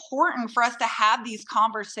it's important for us to have these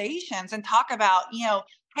conversations and talk about,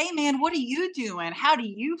 hey man, what are you doing? How do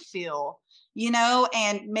you feel?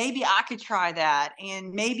 And maybe I could try that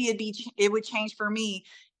and maybe it would change for me.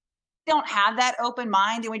 Don't have that open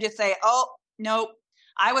mind and we just say, oh, nope,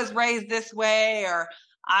 I was raised this way, or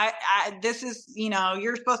this is,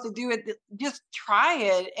 you're supposed to do it. Just try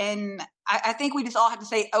it. And I think we just all have to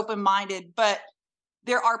stay open-minded, but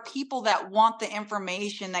there are people that want the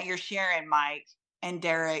information that you're sharing, Mike and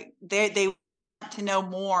Derek. They to know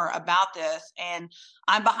more about this, and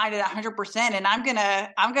I'm behind it 100%. And I'm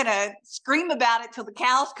gonna scream about it till the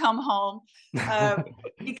cows come home,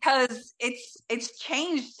 because it's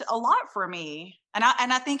changed a lot for me, and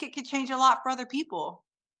I think it could change a lot for other people.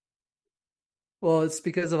 Well, it's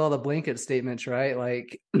because of all the blanket statements, right?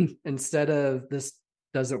 Like instead of this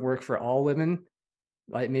doesn't work for all women,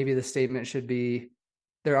 like maybe the statement should be,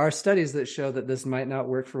 there are studies that show that this might not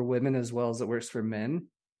work for women as well as it works for men,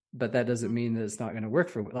 but that doesn't mean that it's not going to work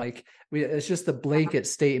for, like, it's just the blanket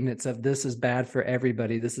statements of this is bad for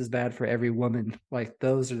everybody, this is bad for every woman. Like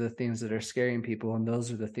those are the things that are scaring people, and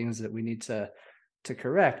those are the things that we need to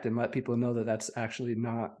correct and let people know that that's actually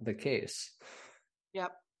not the case.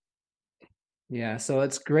 Yep. Yeah, so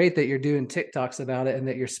it's great that you're doing TikToks about it and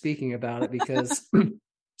that you're speaking about it, because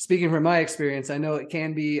speaking from my experience, I know it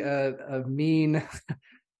can be a mean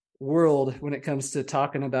world when it comes to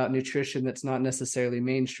talking about nutrition that's not necessarily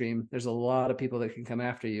mainstream. There's a lot of people that can come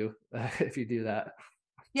after you if you do that.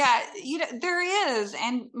 Yeah, there is.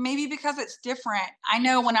 And maybe because it's different. I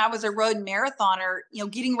know when I was a road marathoner,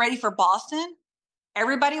 getting ready for Boston,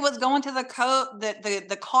 everybody was going to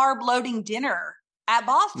the carb loading dinner at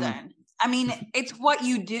Boston. I mean, it's what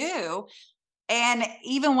you do. And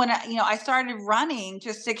even when I started running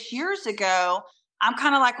just 6 years ago, I'm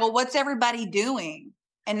kind of like, well, what's everybody doing?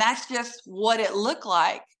 And that's just what it looked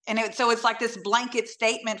like. And so it's like this blanket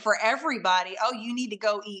statement for everybody. Oh, you need to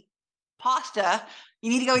go eat pasta.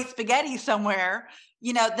 You need to go eat spaghetti somewhere,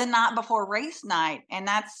 the night before race night. And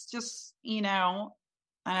that's just, I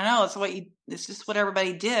don't know. It's just what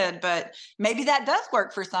everybody did, but maybe that does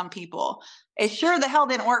work for some people. It sure the hell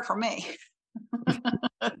didn't work for me.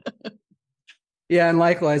 Yeah, and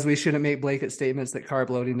likewise, we shouldn't make blanket statements that carb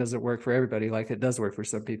loading doesn't work for everybody. Like it does work for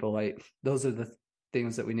some people. Like those are the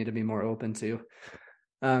things that we need to be more open to.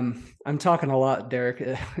 I'm talking a lot, Derek.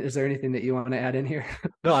 Is there anything that you want to add in here?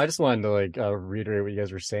 No, I just wanted to reiterate what you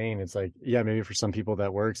guys were saying. It's like, yeah, maybe for some people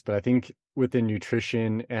that works, but I think within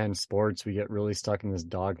nutrition and sports, we get really stuck in this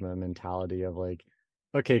dogma mentality of like,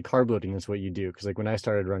 okay, carb loading is what you do. Because like when I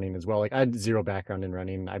started running as well, like I had zero background in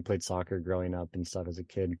running. I played soccer growing up and stuff as a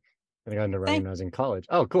kid. I got into running when I was in college.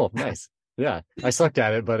 Oh, cool. Nice. Yeah. I sucked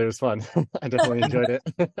at it, but it was fun. I definitely enjoyed it.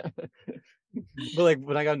 But like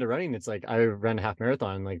when I got into running, it's like I ran a half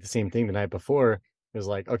marathon, like the same thing the night before. It was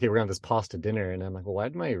like, okay, we're gonna have this pasta dinner. And I'm like, well, why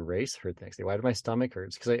did my race hurt the next day? Why did my stomach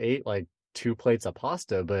hurt? Because I ate like 2 plates of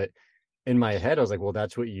pasta. But in my head, I was like, well,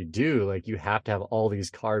 that's what you do. Like you have to have all these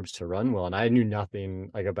carbs to run well. And I knew nothing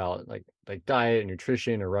like about like diet,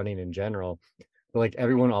 nutrition, or running in general. But like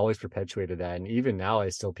everyone always perpetuated that. And even now I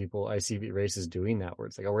see races doing that where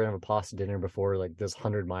it's like, oh, we're gonna have a pasta dinner before like this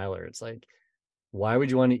 100-miler. It's like, why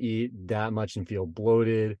would you want to eat that much and feel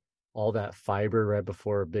bloated, all that fiber right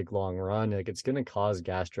before a big long run? Like it's gonna cause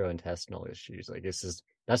gastrointestinal issues. Like that's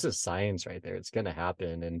just science right there. It's gonna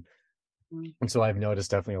happen. And so I've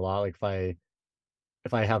noticed definitely a lot, like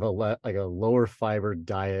if I have a lower fiber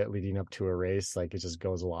diet leading up to a race, like it just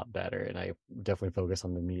goes a lot better. And I definitely focus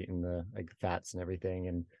on the meat and the like fats and everything,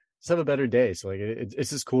 and just have a better day. So like it's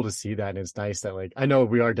just cool to see that, and it's nice that like I know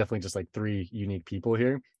we are definitely just like 3 unique people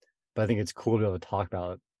here, but I think it's cool to be able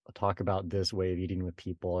to talk about this way of eating with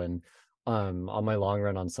people. And on my long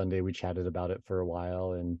run on Sunday, we chatted about it for a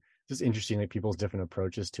while, and just interesting like people's different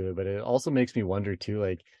approaches to it. But it also makes me wonder too,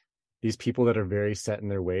 like these people that are very set in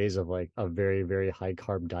their ways of like a very, very high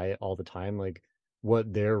carb diet all the time, like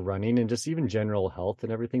what they're running and just even general health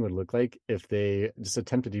and everything would look like if they just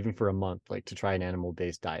attempted even for a month, like to try an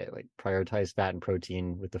animal-based diet, like prioritize fat and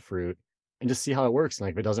protein with the fruit and just see how it works. And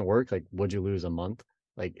like, if it doesn't work, like, would you lose a month?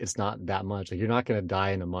 Like, it's not that much. Like, you're not going to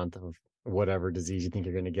die in a month of whatever disease you think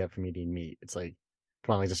you're going to get from eating meat. It's like,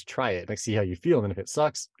 come on, like, just try it, like, see how you feel. And then if it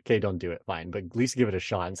sucks, okay, don't do it. Fine. But at least give it a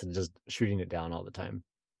shot instead of just shooting it down all the time.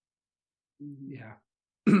 Yeah.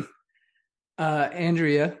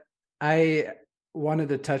 Andrea, I wanted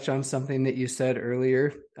to touch on something that you said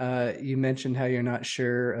earlier. You mentioned how you're not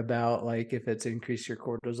sure about like if it's increased your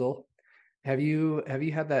cortisol. Have you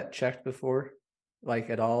had that checked before, like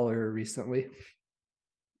at all or recently?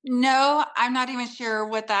 No, I'm not even sure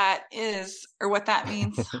what that is or what that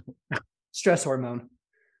means. Stress hormone.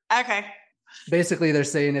 Okay. Basically, they're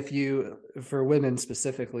saying for women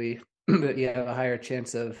specifically, that you have a higher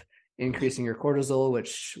chance of increasing your cortisol,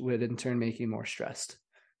 which would in turn make you more stressed.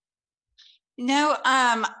 No,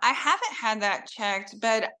 I haven't had that checked,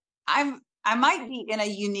 but I might be in a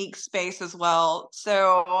unique space as well.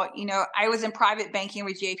 So, I was in private banking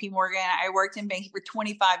with JP Morgan. I worked in banking for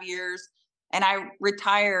 25 years and I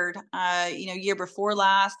retired, year before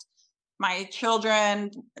last. My children,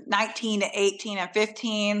 19 to 18 and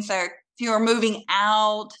 15. So if you are moving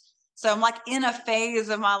out. So I'm like in a phase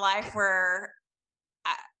of my life where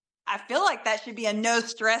I feel like that should be a no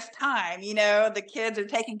stress time. You know, the kids are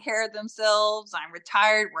taking care of themselves. I'm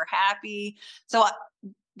retired. We're happy. So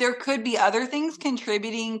there could be other things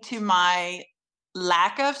contributing to my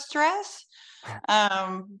lack of stress.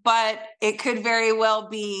 But it could very well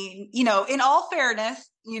be, you know, in all fairness,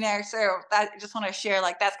 you know, so I just want to share,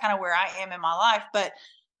 like, that's kind of where I am in my life. But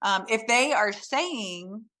if they are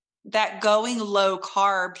saying that going low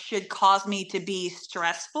carb should cause me to be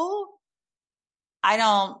stressful, I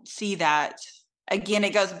don't see that. Again,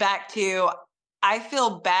 it goes back to, I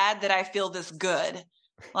feel bad that I feel this good.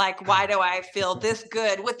 Like, why do I feel this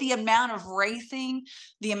good with the amount of racing,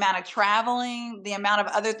 the amount of traveling, the amount of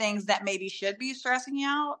other things that maybe should be stressing you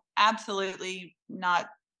out? Absolutely not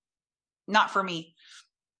for me.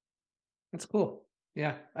 That's cool.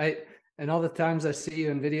 Yeah. And all the times I see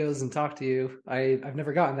you in videos and talk to you, I've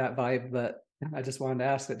never gotten that vibe, but I just wanted to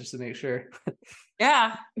ask it just to make sure.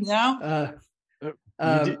 Yeah. No.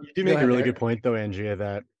 You do make ahead, a really Derek. good point though, Andrea,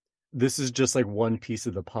 that this is just like one piece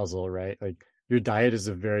of the puzzle, right? Like your diet is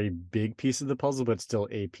a very big piece of the puzzle, but still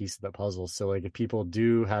a piece of the puzzle. So like if people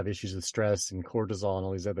do have issues with stress and cortisol and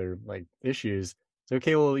all these other like issues, it's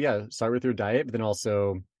okay, well, yeah, start with your diet, but then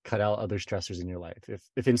also cut out other stressors in your life.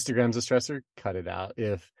 If Instagram's a stressor, cut it out.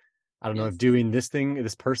 If I don't know, Yes. if doing this thing,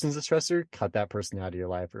 this person's a stressor, cut that person out of your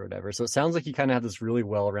life or whatever. So it sounds like you kind of have this really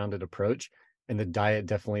well-rounded approach, and the diet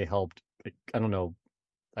definitely helped. I don't know,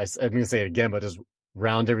 I'm going to say it again, but just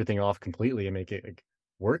round everything off completely and make it like,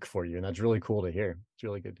 work for you. And that's really cool to hear. It's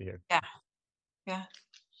really good to hear. Yeah. Yeah.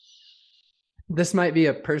 This might be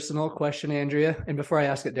a personal question, Andrea. And before I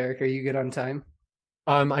ask it, Derek, are you good on time?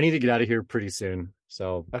 I need to get out of here pretty soon.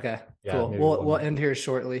 So Okay, yeah, cool. maybe We'll end here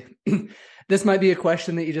shortly. This might be a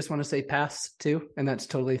question that you just want to say pass to, and that's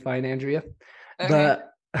totally fine, Andrea. Okay. But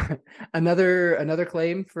another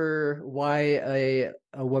claim for why a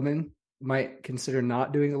woman might consider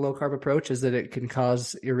not doing the low carb approach is that it can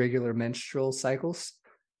cause irregular menstrual cycles.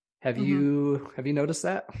 Have you noticed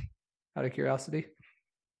that? Out of curiosity.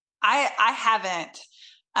 I haven't.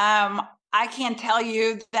 I can tell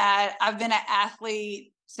you that I've been an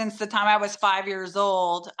athlete since the time I was 5 years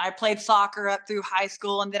old. I played soccer up through high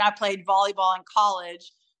school, and then I played volleyball in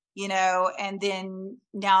college, you know, and then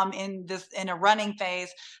now I'm in a running phase.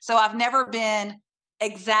 So I've never been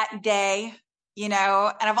exact day, you know,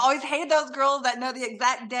 and I've always hated those girls that know the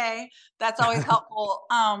exact day. That's always helpful.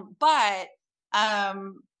 But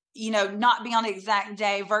you know, not being on the exact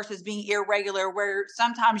day versus being irregular, where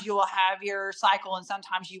sometimes you will have your cycle and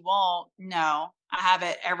sometimes you won't. No, I have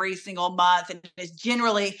it every single month, and it's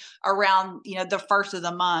generally around, you know, the first of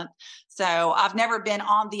the month. So I've never been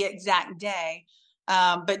on the exact day,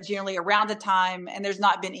 but generally around the time, and there's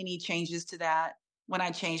not been any changes to that when I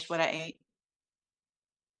changed what I ate.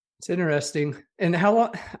 It's interesting. And how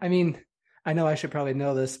long? I mean, I know I should probably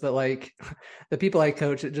know this, but like the people I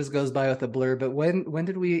coach, it just goes by with a blur. But when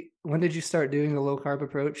did you start doing the low carb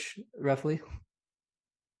approach roughly?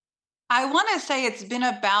 I want to say it's been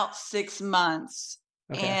about 6 months.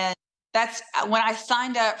 Okay. And that's when I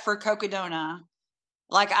signed up for Cocodona.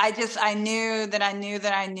 Like I knew that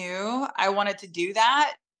I wanted to do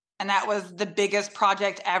that. And that was the biggest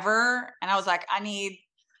project ever. And I was like, I need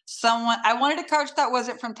someone. I wanted a coach that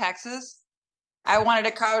wasn't from Texas. I wanted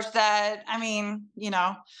a coach that, I mean, you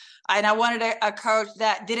know, and I wanted a coach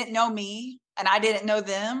that didn't know me and I didn't know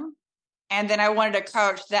them. And then I wanted a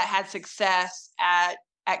coach that had success at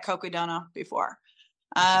Cocodona before.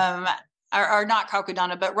 Or not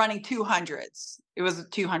Cocodona, but running 200s. It was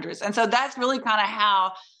 200s. And so that's really kind of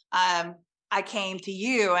how I came to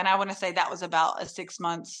you. And I want to say that was about 6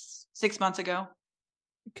 months ago.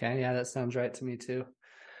 Okay. Yeah, that sounds right to me too.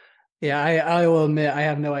 Yeah, I will admit I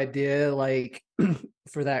have no idea, like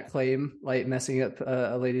for that claim, like messing up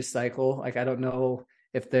a lady's cycle. Like I don't know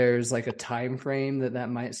if there's like a time frame that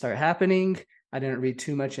might start happening. I didn't read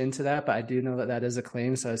too much into that, but I do know that is a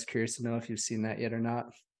claim. So I was curious to know if you've seen that yet or not.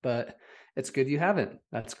 But it's good you haven't.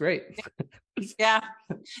 That's great. Yeah,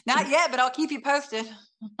 not yet, but I'll keep you posted.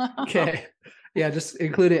 Okay. Yeah, just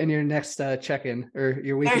include it in your next check-in or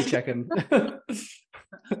your weekly check-in.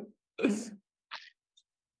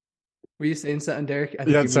 Were you saying something, Derek?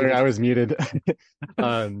 Yeah, sorry, I was muted.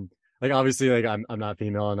 Like obviously, like I'm not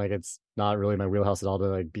female, and like it's not really my wheelhouse at all to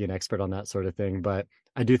like be an expert on that sort of thing. But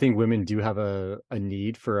I do think women do have a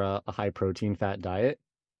need for a high protein fat diet,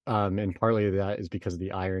 and partly that is because of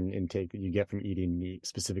the iron intake that you get from eating meat,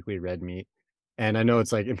 specifically red meat. And I know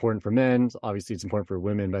it's like important for men. Obviously, it's important for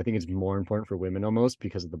women, but I think it's more important for women almost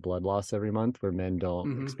because of the blood loss every month, where men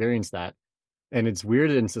don't experience that. And it's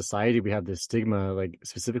weird in society, we have this stigma, like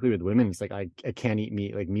specifically with women. It's like, I can't eat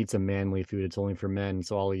meat. Like meat's a manly food. It's only for men.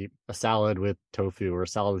 So I'll eat a salad with tofu or a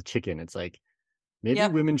salad with chicken. It's like, maybe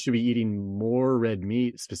Yep. women should be eating more red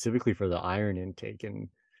meat specifically for the iron intake. And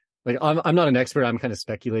like, I'm not an expert. I'm kind of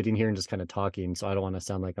speculating here and just kind of talking. So I don't want to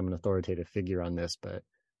sound like I'm an authoritative figure on this, but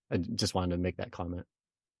I just wanted to make that comment.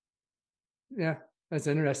 Yeah, that's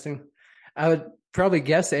interesting. I would probably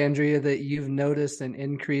guess, Andrea, that you've noticed an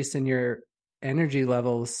increase in your energy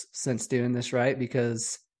levels since doing this, right?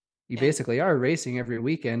 Because you basically are racing every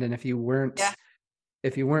weekend. And if you weren't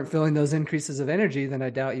feeling those increases of energy, then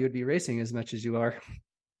I doubt you would be racing as much as you are.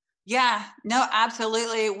 Yeah, no,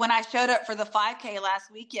 absolutely. When I showed up for the 5K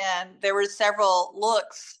last weekend, there were several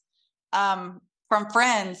looks from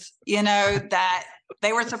friends, that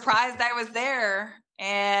they were surprised I was there.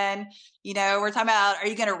 And, we're talking about, are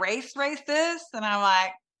you going to race this? And I'm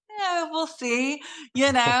like, yeah, we'll see,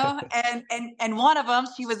 and one of them,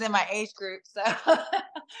 she was in my age group. So,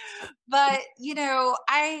 but,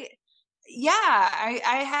 I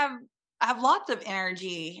have lots of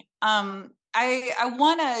energy. I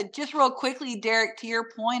want to just real quickly, Derek, to your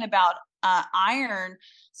point about iron.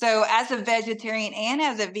 So as a vegetarian and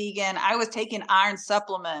as a vegan, I was taking iron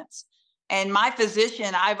supplements, and my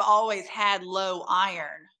physician, I've always had low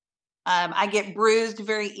iron. I get bruised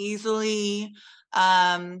very easily.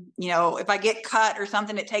 If I get cut or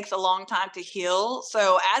something, it takes a long time to heal.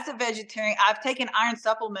 So as a vegetarian, I've taken iron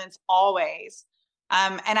supplements always.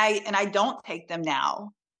 And I don't take them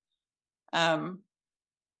now. I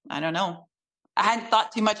don't know. I hadn't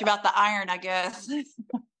thought too much about the iron, I guess.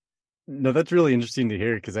 No, that's really interesting to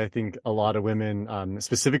hear, because I think a lot of women,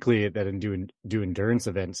 specifically that do endurance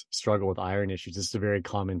events, struggle with iron issues. It's a very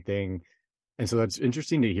common thing. And so that's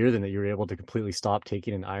interesting to hear then that you're able to completely stop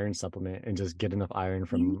taking an iron supplement and just get enough iron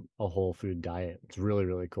from a whole food diet. It's really,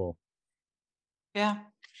 really cool. Yeah.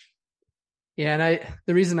 Yeah, and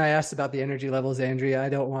the reason I asked about the energy levels, Andrea, I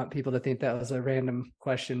don't want people to think that was a random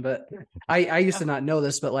question, but I used to not know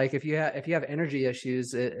this, but like if you have energy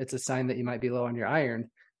issues, it's a sign that you might be low on your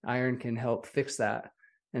iron. Iron can help fix that.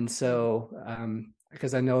 And so,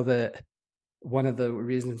 because I know that one of the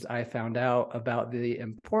reasons I found out about the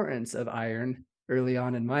importance of iron early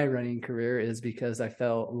on in my running career is because I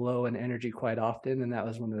felt low in energy quite often, and that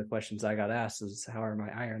was one of the questions I got asked: is how are my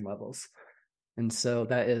iron levels? And so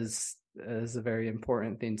that is a very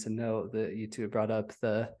important thing to note, that you two brought up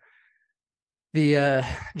the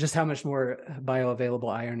just how much more bioavailable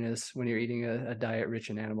iron is when you're eating a diet rich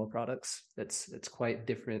in animal products. It's quite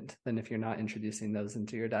different than if you're not introducing those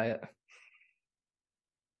into your diet.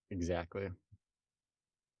 Exactly.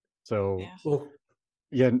 So, well,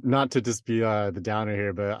 yeah, not to just be the downer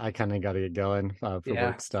here, but I kind of got to get going for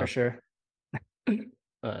work stuff. For sure.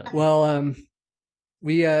 Well,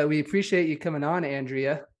 we appreciate you coming on,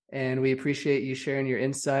 Andrea, and we appreciate you sharing your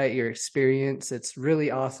insight, your experience. It's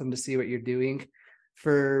really awesome to see what you're doing.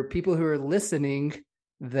 For people who are listening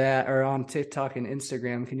that are on TikTok and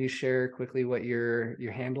Instagram, can you share quickly what your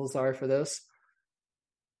handles are for those?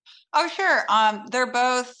 Oh, sure. They're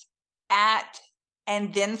both at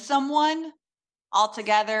and then someone all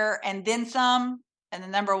together, and then some, and the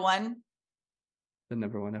number one. The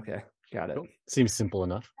number one. Okay. Got it. Seems simple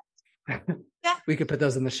enough. Yeah. We could put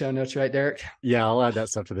those in the show notes, right, Derek? Yeah, I'll add that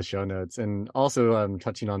stuff to the show notes. And also,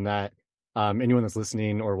 touching on that, anyone that's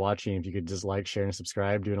listening or watching, if you could just like, share, and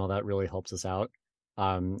subscribe, doing all that really helps us out.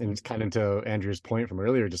 And it's kind of to Andrew's point from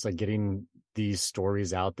earlier, just like getting these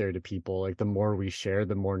stories out there to people. Like the more we share,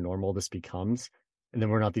 the more normal this becomes. And then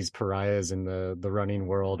we're not these pariahs in the running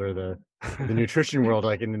world or the nutrition world.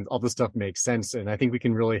 Like, and all this stuff makes sense. And I think we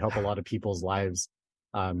can really help a lot of people's lives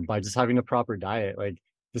by just having a proper diet. Like,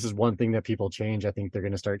 this is one thing that people change. I think they're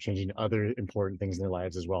going to start changing other important things in their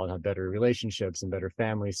lives as well, and have better relationships and better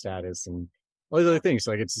family status and all these other things.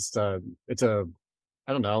 So like, it's just I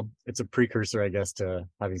don't know, it's a precursor, I guess, to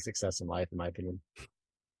having success in life, in my opinion.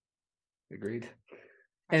 Agreed.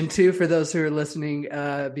 And two, for those who are listening,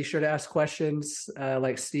 be sure to ask questions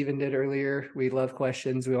like Steven did earlier. We love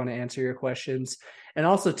questions. We want to answer your questions. And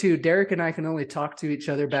also, too, Derek and I can only talk to each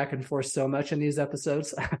other back and forth so much in these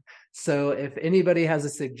episodes. So if anybody has a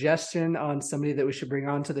suggestion on somebody that we should bring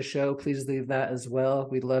on to the show, please leave that as well.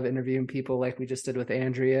 We love interviewing people like we just did with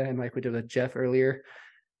Andrea and like we did with Jeff earlier.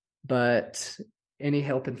 But any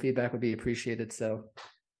help and feedback would be appreciated. So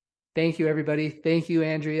thank you, everybody. Thank you,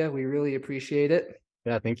 Andrea. We really appreciate it.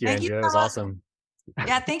 Yeah, thank you, Andrea. It was awesome.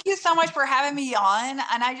 Yeah, thank you so much for having me on.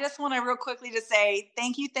 And I just want to real quickly to say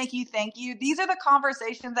thank you, thank you, thank you. These are the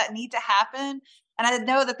conversations that need to happen. And I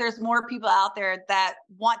know that there's more people out there that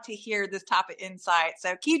want to hear this type of insight.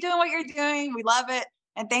 So keep doing what you're doing. We love it.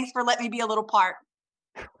 And thanks for letting me be a little part.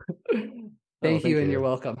 Thank you, and you're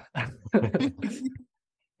welcome.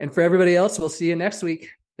 And for everybody else, we'll see you next week.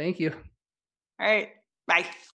 Thank you. All right. Bye.